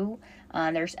shoe.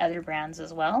 There's other brands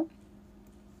as well.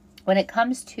 When it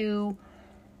comes to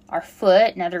our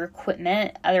foot and other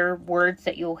equipment, other words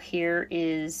that you'll hear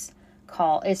is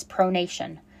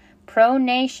pronation.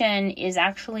 Pronation is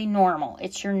actually normal.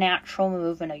 It's your natural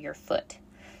movement of your foot.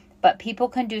 But people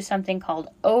can do something called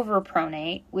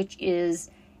overpronate, which is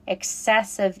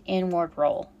excessive inward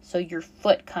roll. So your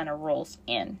foot kind of rolls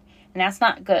in. And that's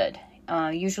not good.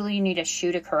 Usually you need a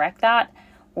shoe to correct that.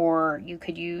 Or you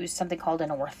could use something called an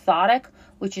orthotic,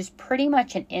 which is pretty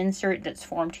much an insert that's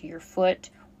formed to your foot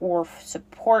or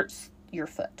supports your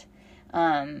foot.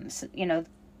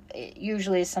 It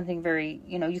usually is something very,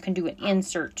 you can do an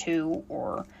insert to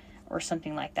or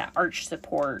something like that. Arch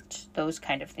support, those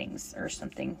kind of things are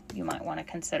something you might want to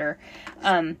consider.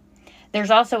 There's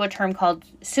also a term called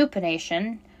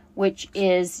supination, which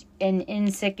is an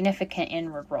insignificant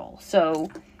inward roll. So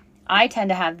I tend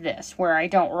to have this where I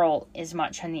don't roll as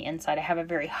much on the inside. I have a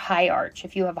very high arch.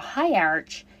 If you have a high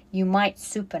arch, you might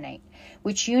supinate,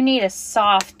 which you need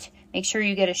make sure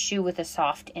you get a shoe with a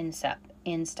soft instep.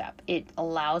 It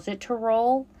allows it to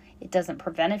roll. It doesn't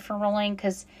prevent it from rolling,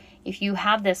 because if you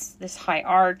have this high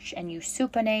arch and you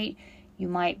supinate, you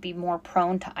might be more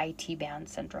prone to IT band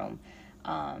syndrome.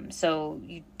 So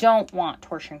you don't want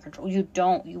torsion control. You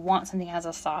want something that has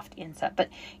a soft inset, but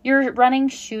your running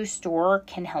shoe store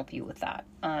can help you with that.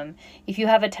 If you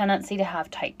have a tendency to have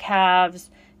tight calves,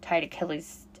 tight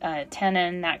Achilles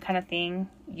tendon, that kind of thing,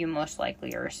 you most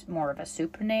likely are more of a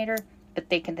supinator, but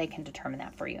they can determine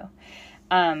that for you.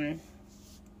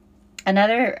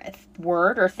 Another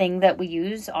word or thing that we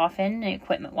use often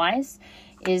equipment-wise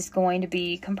is going to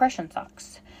be compression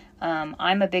socks.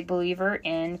 I'm a big believer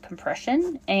in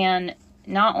compression, and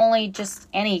not only just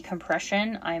any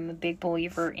compression. I'm a big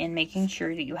believer in making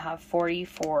sure that you have 40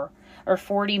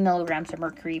 milligrams of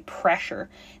mercury pressure.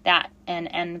 That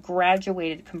and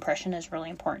graduated compression is really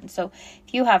important. So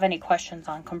if you have any questions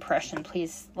on compression,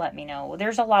 please let me know.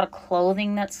 There's a lot of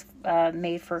clothing that's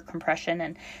made for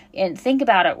compression, and think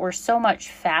about it, we're so much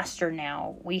faster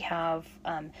now. We have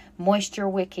moisture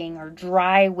wicking or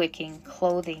dry wicking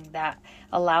clothing that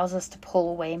allows us to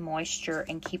pull away moisture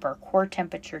and keep our core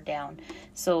temperature down.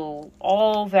 So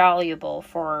all valuable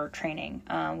for training.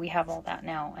 We have all that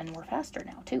now, and we're faster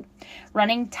now too.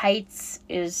 Running tights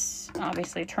is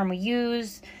obviously a term we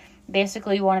use.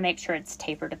 Basically, you want to make sure it's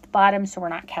tapered at the bottom so we're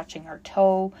not catching our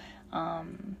toe.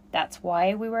 That's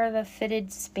why we wear the fitted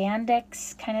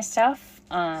spandex kind of stuff,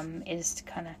 is to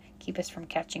kind of keep us from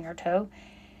catching our toe.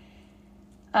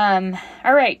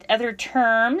 All right, other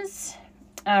terms,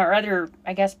 or other,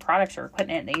 I guess, products or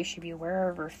equipment that you should be aware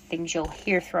of, or things you'll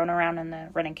hear thrown around in the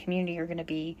running community are going to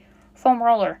be foam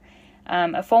roller.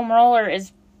 A foam roller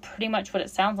is pretty much what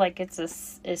it sounds like. It's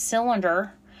a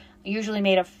cylinder, usually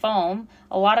made of foam.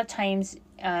 A lot of times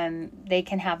they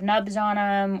can have nubs on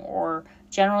them, or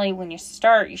generally when you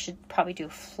start, you should probably do a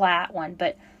flat one.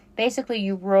 But basically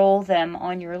you roll them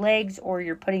on your legs, or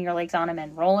you're putting your legs on them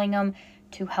and rolling them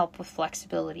to help with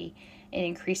flexibility. It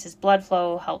increases blood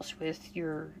flow, helps with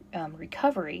your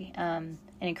recovery, and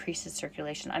increases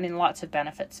circulation. I mean, lots of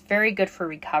benefits. Very good for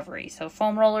recovery. So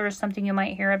foam roller is something you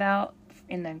might hear about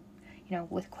in the,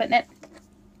 with equipment.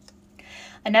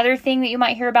 Another thing that you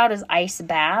might hear about is ice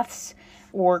baths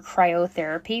or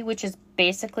cryotherapy, which is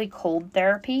basically cold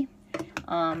therapy.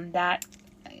 That,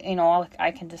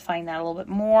 I can define that a little bit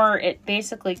more. It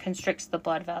basically constricts the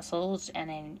blood vessels, and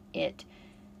then it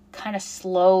kind of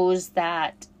slows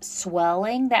that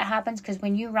swelling that happens, because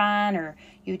when you run or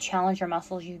you challenge your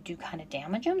muscles, you do kind of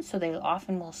damage them, so they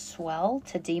often will swell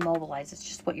to demobilize. It's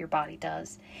just what your body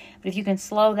does. But if you can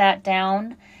slow that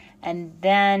down, and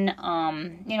then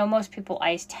most people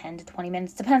ice 10 to 20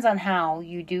 minutes, depends on how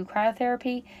you do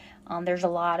cryotherapy. There's a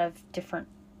lot of different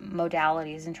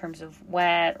modalities in terms of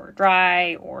wet or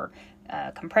dry, or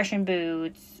compression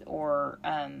boots, or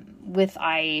with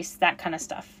ice, that kind of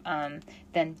stuff.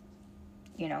 Then,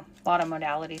 a lot of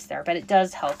modalities there, but it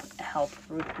does help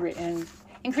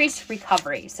increase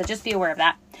recovery. So just be aware of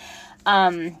that.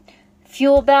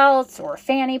 Fuel belts or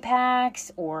fanny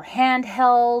packs or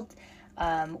handheld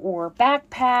or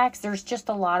backpacks. There's just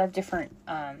a lot of different,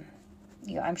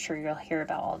 I'm sure you'll hear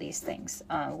about all these things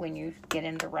when you get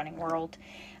into the running world.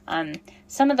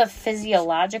 Some of the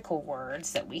physiological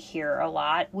words that we hear a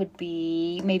lot would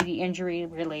be, maybe injury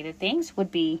related things, would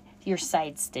be your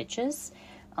side stitches.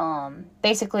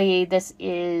 Basically this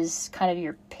is kind of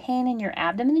your pain in your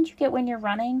abdomen that you get when you're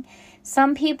running.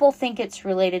 Some people think it's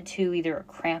related to either a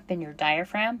cramp in your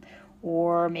diaphragm,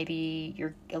 or maybe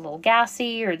you're a little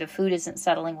gassy, or the food isn't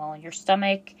settling well in your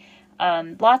stomach.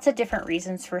 Lots of different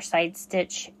reasons for side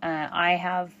stitch.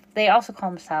 They also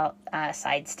call them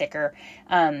side sticker.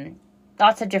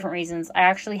 Lots of different reasons. I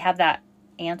actually have that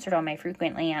answered on my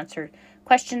frequently answered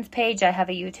questions page. I have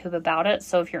a YouTube about it.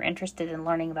 So if you're interested in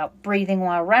learning about breathing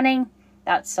while running,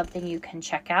 that's something you can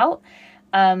check out.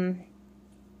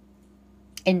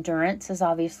 Endurance is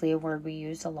obviously a word we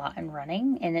use a lot in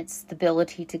running, and it's the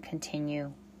ability to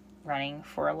continue running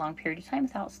for a long period of time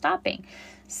without stopping.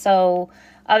 So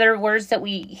other words that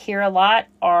we hear a lot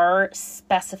are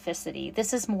specificity.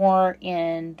 This is more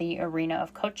in the arena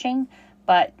of coaching,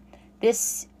 but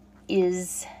this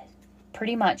is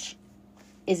pretty much,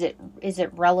 is it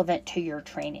relevant to your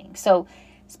training? So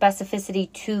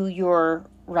specificity to your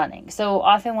running. So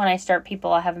often when I start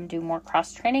people, I have them do more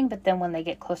cross training, but then when they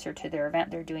get closer to their event,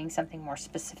 they're doing something more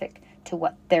specific to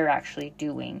what they're actually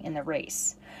doing in the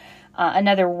race.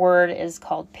 Another word is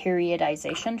called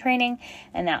periodization training,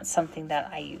 and that's something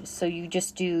that I use. So you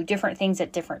just do different things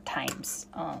at different times.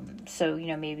 So,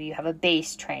 maybe you have a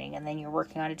base training, and then you're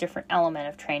working on a different element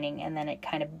of training, and then it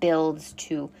kind of builds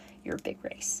to your big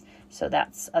race. So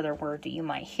that's other word that you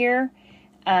might hear.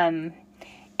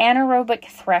 Anaerobic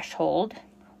threshold,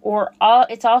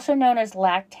 it's also known as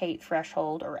lactate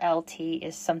threshold, or LT,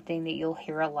 is something that you'll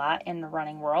hear a lot in the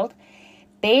running world.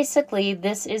 Basically,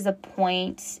 this is a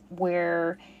point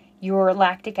where your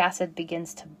lactic acid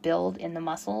begins to build in the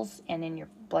muscles and in your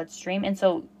bloodstream. And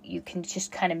so you can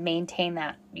just kind of maintain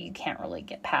that. You can't really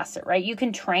get past it, right? You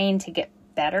can train to get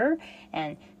better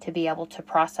and to be able to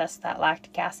process that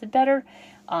lactic acid better.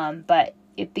 But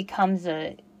it becomes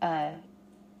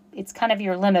it's kind of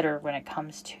your limiter when it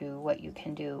comes to what you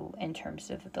can do in terms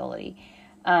of ability.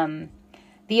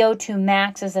 VO2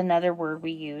 max is another word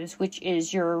we use, which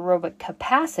is your aerobic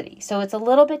capacity. So it's a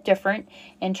little bit different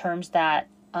in terms that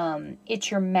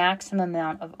it's your maximum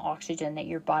amount of oxygen that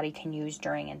your body can use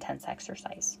during intense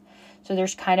exercise. So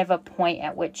there's kind of a point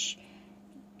at which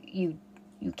you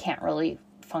can't really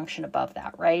function above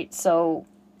that, right? So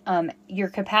your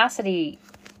capacity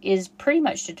is pretty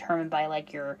much determined by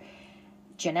like your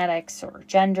genetics or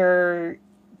gender.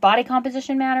 Body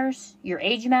composition matters, your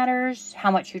age matters,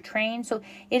 how much you train. So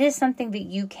it is something that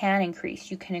you can increase.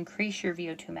 You can increase your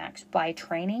VO2 max by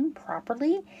training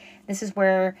properly. This is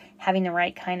where having the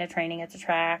right kind of training at the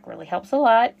track really helps a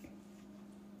lot.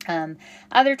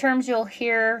 Other terms you'll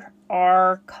hear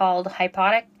are called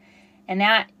hypoxic, and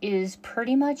that is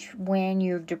pretty much when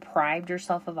you've deprived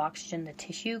yourself of oxygen. The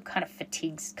tissue kind of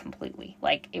fatigues completely,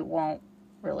 like it won't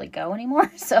really go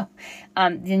anymore. So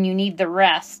then you need the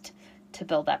rest to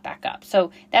build that back up.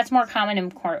 So that's more common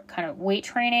in kind of weight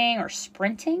training or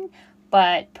sprinting,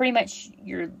 but pretty much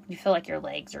you feel like your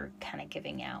legs are kind of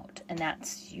giving out, and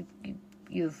that's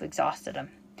you've exhausted them.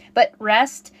 But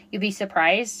rest, you'll be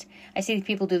surprised. I see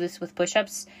people do this with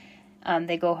push-ups.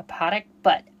 They go hypoxic,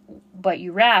 but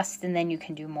you rest and then you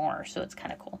can do more. So it's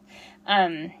kind of cool.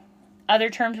 Other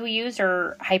terms we use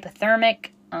are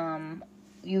hypothermic.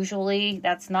 Usually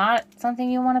that's not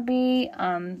something you want to be.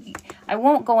 I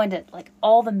won't go into like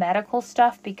all the medical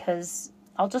stuff because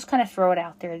I'll just kind of throw it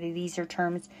out there. These are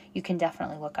terms you can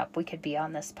definitely look up. We could be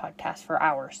on this podcast for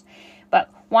hours. But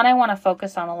one I want to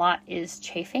focus on a lot is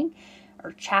chafing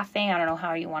or chaffing. I don't know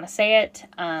how you want to say it.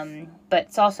 But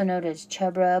it's also known as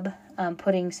chub rub,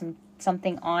 putting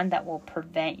something on that will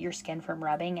prevent your skin from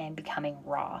rubbing and becoming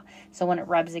raw. So when it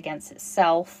rubs against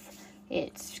itself,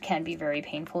 it can be very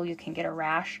painful. You can get a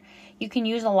rash. You can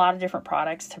use a lot of different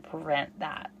products to prevent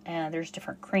that. And there's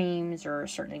different creams or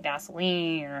certainly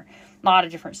Vaseline or a lot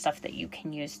of different stuff that you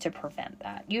can use to prevent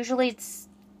that. Usually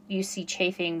you see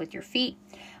chafing with your feet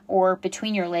or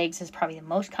between your legs is probably the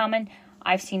most common.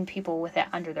 I've seen people with it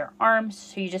under their arms.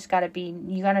 So you just got to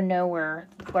know where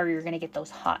you're going to get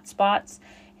those hot spots.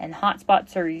 And hot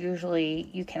spots are usually,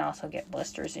 you can also get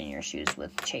blisters in your shoes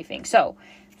with chafing. So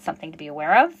something to be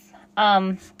aware of.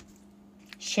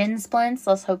 Shin splints,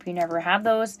 let's hope you never have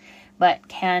those, but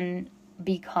can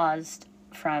be caused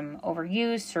from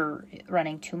overuse or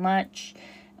running too much.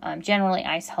 Generally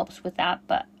ice helps with that,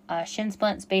 but shin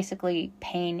splints, basically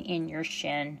pain in your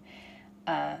shin.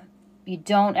 You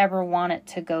don't ever want it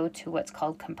to go to what's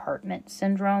called compartment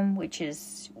syndrome, which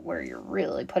is where you're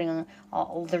really putting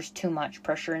there's too much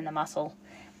pressure in the muscle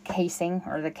casing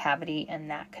or the cavity, and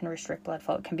that can restrict blood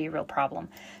flow. It can be a real problem.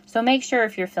 So make sure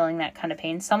if you're feeling that kind of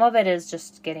pain, some of it is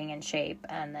just getting in shape,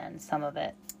 and then some of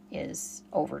it is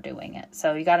overdoing it.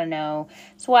 So you got to know.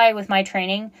 That's why with my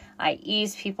training, I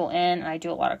ease people in, and I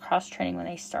do a lot of cross training when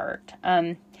they start.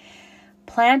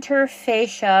 Plantar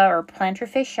fascia or plantar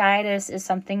fasciitis is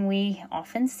something we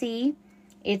often see.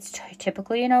 It's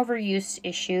typically an overuse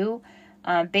issue.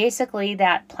 Basically,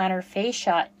 that plantar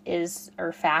fascia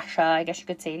or fascia, I guess you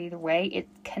could say it either way, it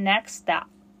connects that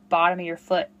bottom of your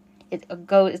foot.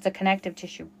 It's a connective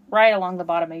tissue right along the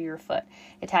bottom of your foot.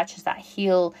 It attaches that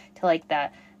heel to like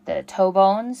the toe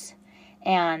bones,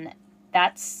 and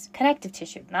that's connective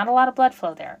tissue. Not a lot of blood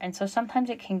flow there. And so sometimes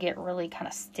it can get really kind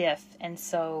of stiff, and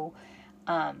so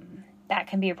that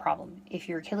can be a problem. If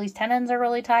your Achilles tendons are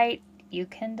really tight, you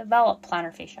can develop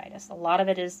plantar fasciitis. A lot of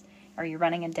it is, are you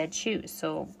running in dead shoes?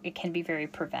 So it can be very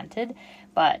prevented,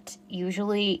 but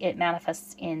usually it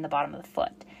manifests in the bottom of the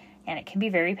foot, and it can be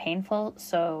very painful.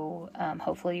 So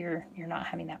hopefully you're not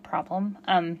having that problem.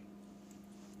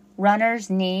 Runner's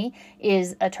knee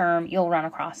is a term you'll run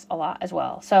across a lot as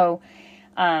well. So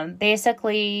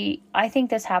basically, I think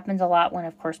this happens a lot when,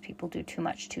 of course, people do too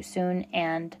much too soon,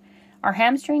 and our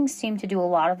hamstrings seem to do a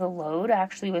lot of the load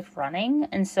actually with running,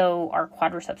 and so our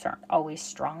quadriceps aren't always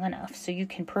strong enough. So you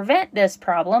can prevent this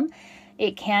problem.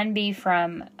 It can be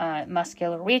from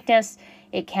muscular weakness.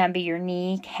 It can be your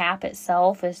knee cap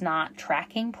itself is not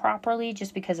tracking properly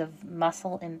just because of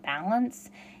muscle imbalance.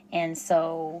 And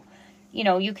so,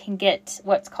 you can get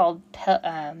what's called,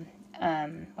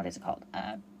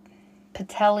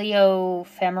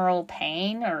 patellofemoral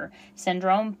pain or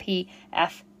syndrome,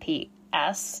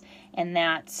 PFPS. And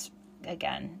that's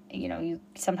again,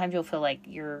 sometimes you'll feel like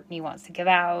your knee wants to give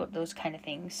out, those kind of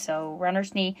things. So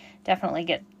runner's knee, definitely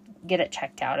get it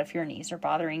checked out if your knees are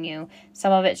bothering you.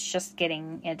 Some of it's just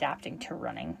adapting to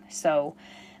running. So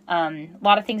a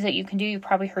lot of things that you can do. You've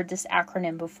probably heard this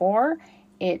acronym before.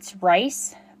 It's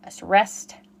RICE, that's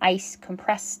rest, ice,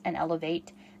 compress, and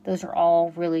elevate. Those are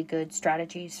all really good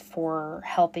strategies for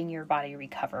helping your body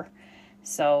recover.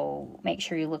 So make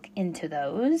sure you look into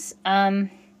those.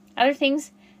 Other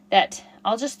things that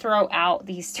I'll just throw out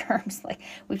these terms, like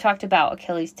we've talked about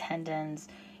Achilles tendons,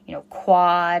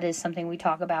 quad is something we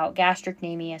talk about,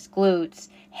 gastrocnemius, glutes,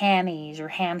 hammies or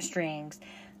hamstrings,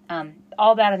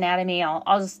 all that anatomy.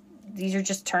 These are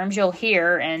just terms you'll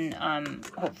hear, and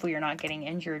hopefully you're not getting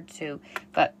injured too.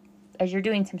 But as you're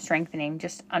doing some strengthening,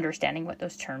 just understanding what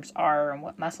those terms are and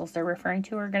what muscles they're referring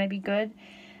to are going to be good.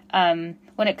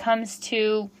 When it comes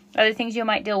to other things you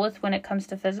might deal with when it comes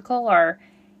to physical, are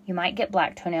you might get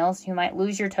black toenails, you might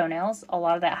lose your toenails. A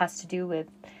lot of that has to do with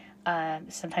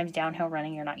sometimes downhill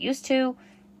running you're not used to.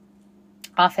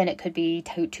 Often it could be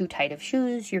too tight of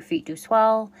shoes, your feet do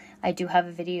swell. I do have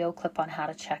a video clip on how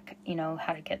to check,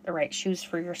 how to get the right shoes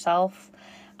for yourself.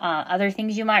 Other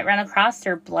things you might run across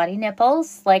are bloody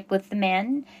nipples, like with the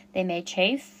men. They may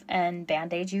chafe, and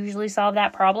Band-Aids usually solve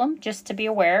that problem, just to be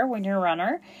aware when you're a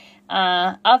runner.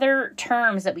 Other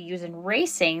terms that we use in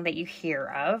racing that you hear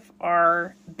of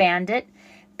are bandit.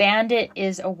 Bandit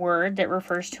is a word that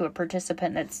refers to a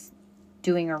participant that's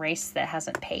doing a race that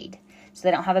hasn't paid. So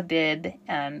they don't have a bib.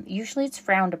 Usually it's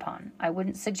frowned upon. I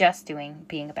wouldn't suggest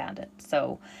being a bandit.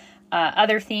 So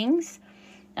other things,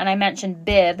 and I mentioned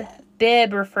bib.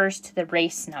 Bib refers to the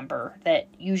race number that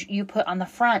you put on the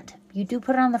front. You do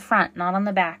put it on the front, not on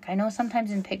the back. I know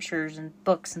sometimes in pictures and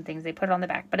books and things they put it on the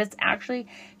back, but it's actually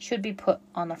should be put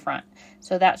on the front.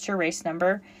 So that's your race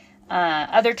number.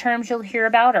 Other terms you'll hear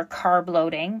about are carb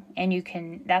loading,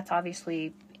 and that's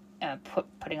obviously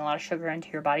putting a lot of sugar into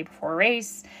your body before a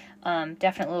race.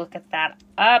 Definitely look at that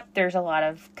up. There's a lot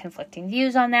of conflicting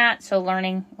views on that, so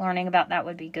learning about that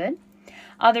would be good.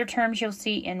 Other terms you'll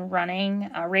see in running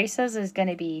races is going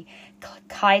to be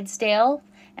Clydesdale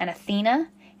and Athena,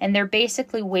 and they're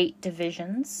basically weight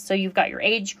divisions. So you've got your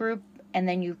age group, and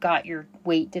then you've got your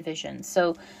weight division.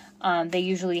 So they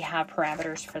usually have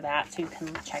parameters for that, so you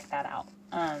can check that out.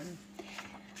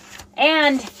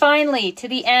 And finally, to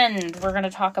the end, we're going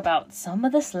to talk about some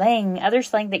of the other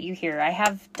slang that you hear. I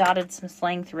have dotted some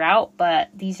slang throughout, but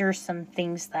these are some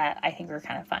things that I think are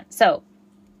kind of fun. So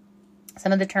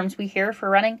some of the terms we hear for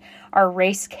running are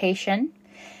racecation.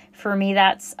 For me,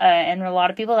 that's, and a lot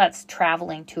of people, that's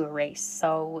traveling to a race.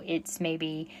 So it's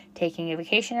maybe taking a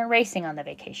vacation and racing on the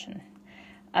vacation.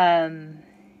 A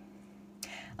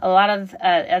lot of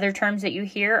other terms that you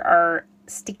hear are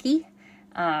sticky.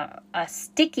 A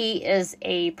sticky is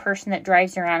a person that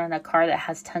drives around in a car that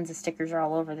has tons of stickers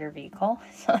all over their vehicle.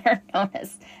 So they're known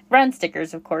as run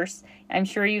stickers, of course. I'm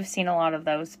sure you've seen a lot of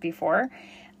those before.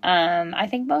 I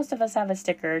think most of us have a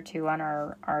sticker or two on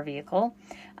our vehicle.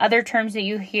 Other terms that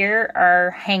you hear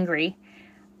are hangry,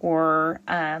 or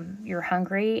you're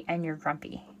hungry and you're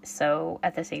grumpy. So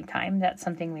at the same time, that's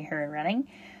something we hear in running.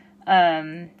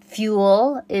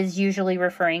 Fuel is usually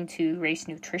referring to race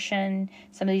nutrition.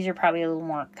 Some of these are probably a little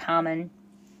more common.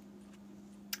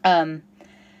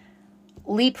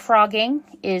 Leapfrogging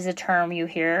is a term you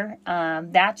hear.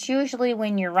 That's usually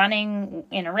when you're running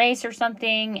in a race or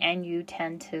something and you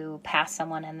tend to pass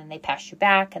someone and then they pass you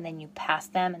back, and then you pass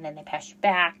them and then they pass you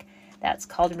back. That's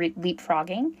called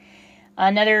leapfrogging.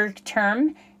 Another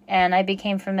term, and I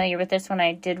became familiar with this when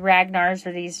I did Ragnar's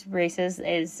or these races,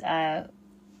 is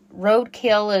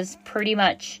roadkill. Is pretty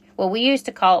much what we used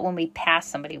to call it when we pass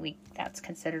somebody. That's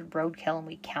considered roadkill, and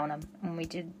we count them when we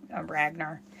did a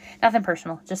Ragnar. Nothing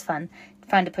personal, just fun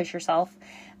to push yourself.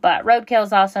 But roadkill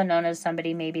is also known as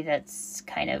somebody maybe that's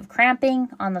kind of cramping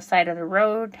on the side of the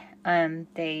road.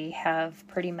 They have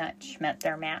pretty much met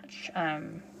their match.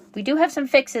 We do have some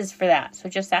fixes for that, so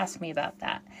just ask me about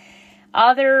that.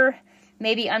 Other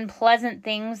maybe unpleasant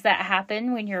things that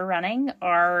happen when you're running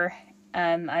are,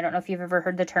 I don't know if you've ever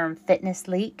heard the term fitness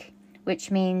leak,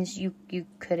 which means you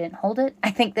couldn't hold it.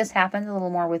 I think this happens a little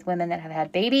more with women that have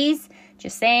had babies.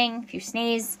 Just saying, if you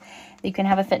sneeze, you can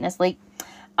have a fitness leak.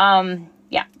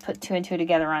 Put 2 and 2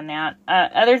 together on that.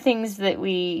 Other things that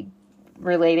we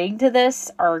relating to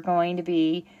this are going to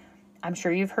be, I'm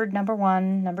sure you've heard number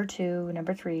 1, number 2,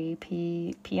 number 3,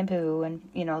 pee and poo,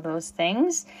 and those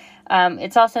things.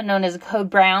 It's also known as a code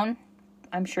brown.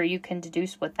 I'm sure you can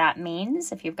deduce what that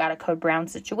means. If you've got a code brown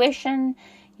situation,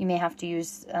 you may have to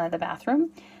use the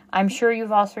bathroom. I'm sure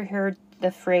you've also heard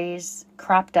the phrase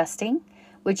crop dusting,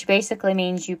 which basically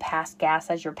means you pass gas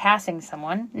as you're passing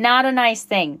someone. Not a nice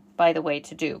thing, by the way,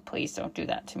 to do. Please don't do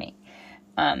that to me.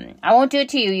 I won't do it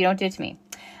to you. You don't do it to me.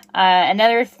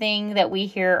 Another thing that we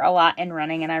hear a lot in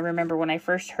running, and I remember when I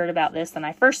first heard about this and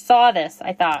I first saw this,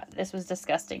 I thought this was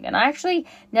disgusting. And I actually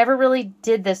never really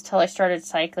did this till I started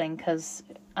cycling because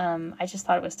I just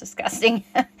thought it was disgusting.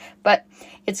 But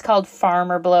it's called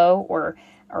farmer blow or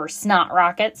snot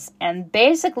rockets. And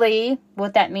basically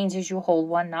what that means is you hold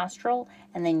one nostril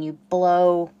and then you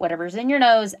blow whatever's in your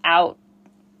nose out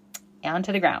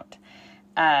onto the ground.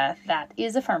 That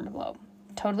is a farmer blow.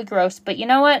 Totally gross, but you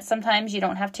know what? Sometimes you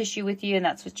don't have tissue with you, and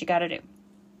that's what you got to do.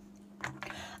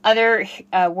 Other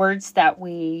words that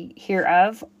we hear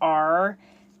of are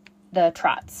the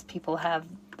trots. People have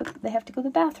to go to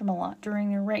the bathroom a lot during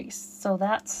their race, so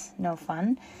that's no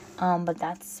fun. But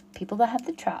that's people that have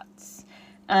the trots.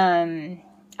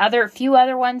 Few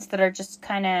other ones that are just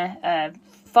kind of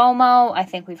FOMO. I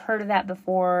think we've heard of that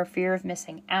before. Fear of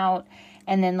missing out.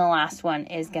 And then the last one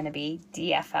is going to be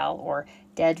DFL, or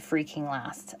dead freaking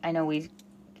last. I know we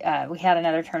had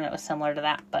another term that was similar to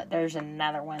that, but there's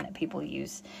another one that people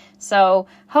use. So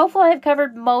hopefully I've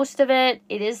covered most of it.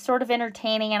 It is sort of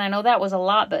entertaining, and I know that was a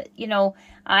lot, but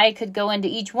I could go into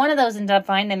each one of those and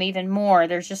define them even more.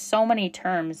 There's just so many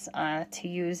terms to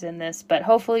use in this, but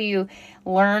hopefully you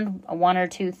learned one or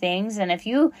two things. And if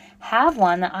you have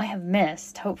one that I have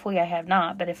missed, hopefully I have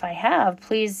not, but if I have,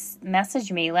 please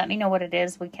message me. Let me know what it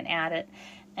is. We can add it.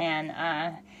 And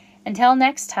until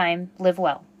next time, live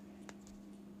well.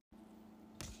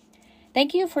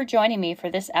 Thank you for joining me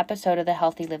for this episode of the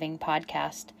Healthy Living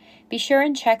Podcast. Be sure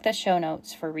and check the show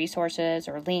notes for resources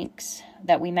or links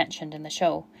that we mentioned in the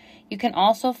show. You can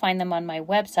also find them on my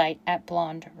website at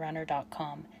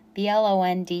blonderunner.com.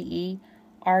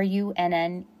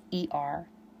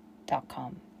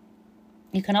 BLONDERUNNER.com.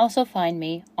 You can also find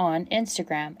me on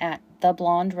Instagram at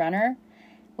theblonderunner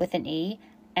with an E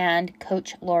and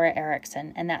Coach Laura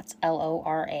Erickson, and that's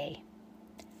LORA.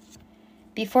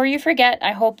 Before you forget,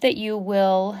 I hope that you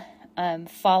will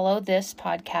follow this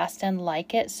podcast and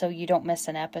like it so you don't miss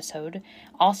an episode.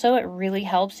 Also, it really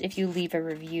helps if you leave a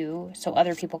review so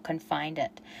other people can find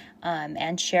it,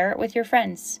 and share it with your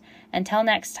friends. Until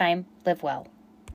next time, live well.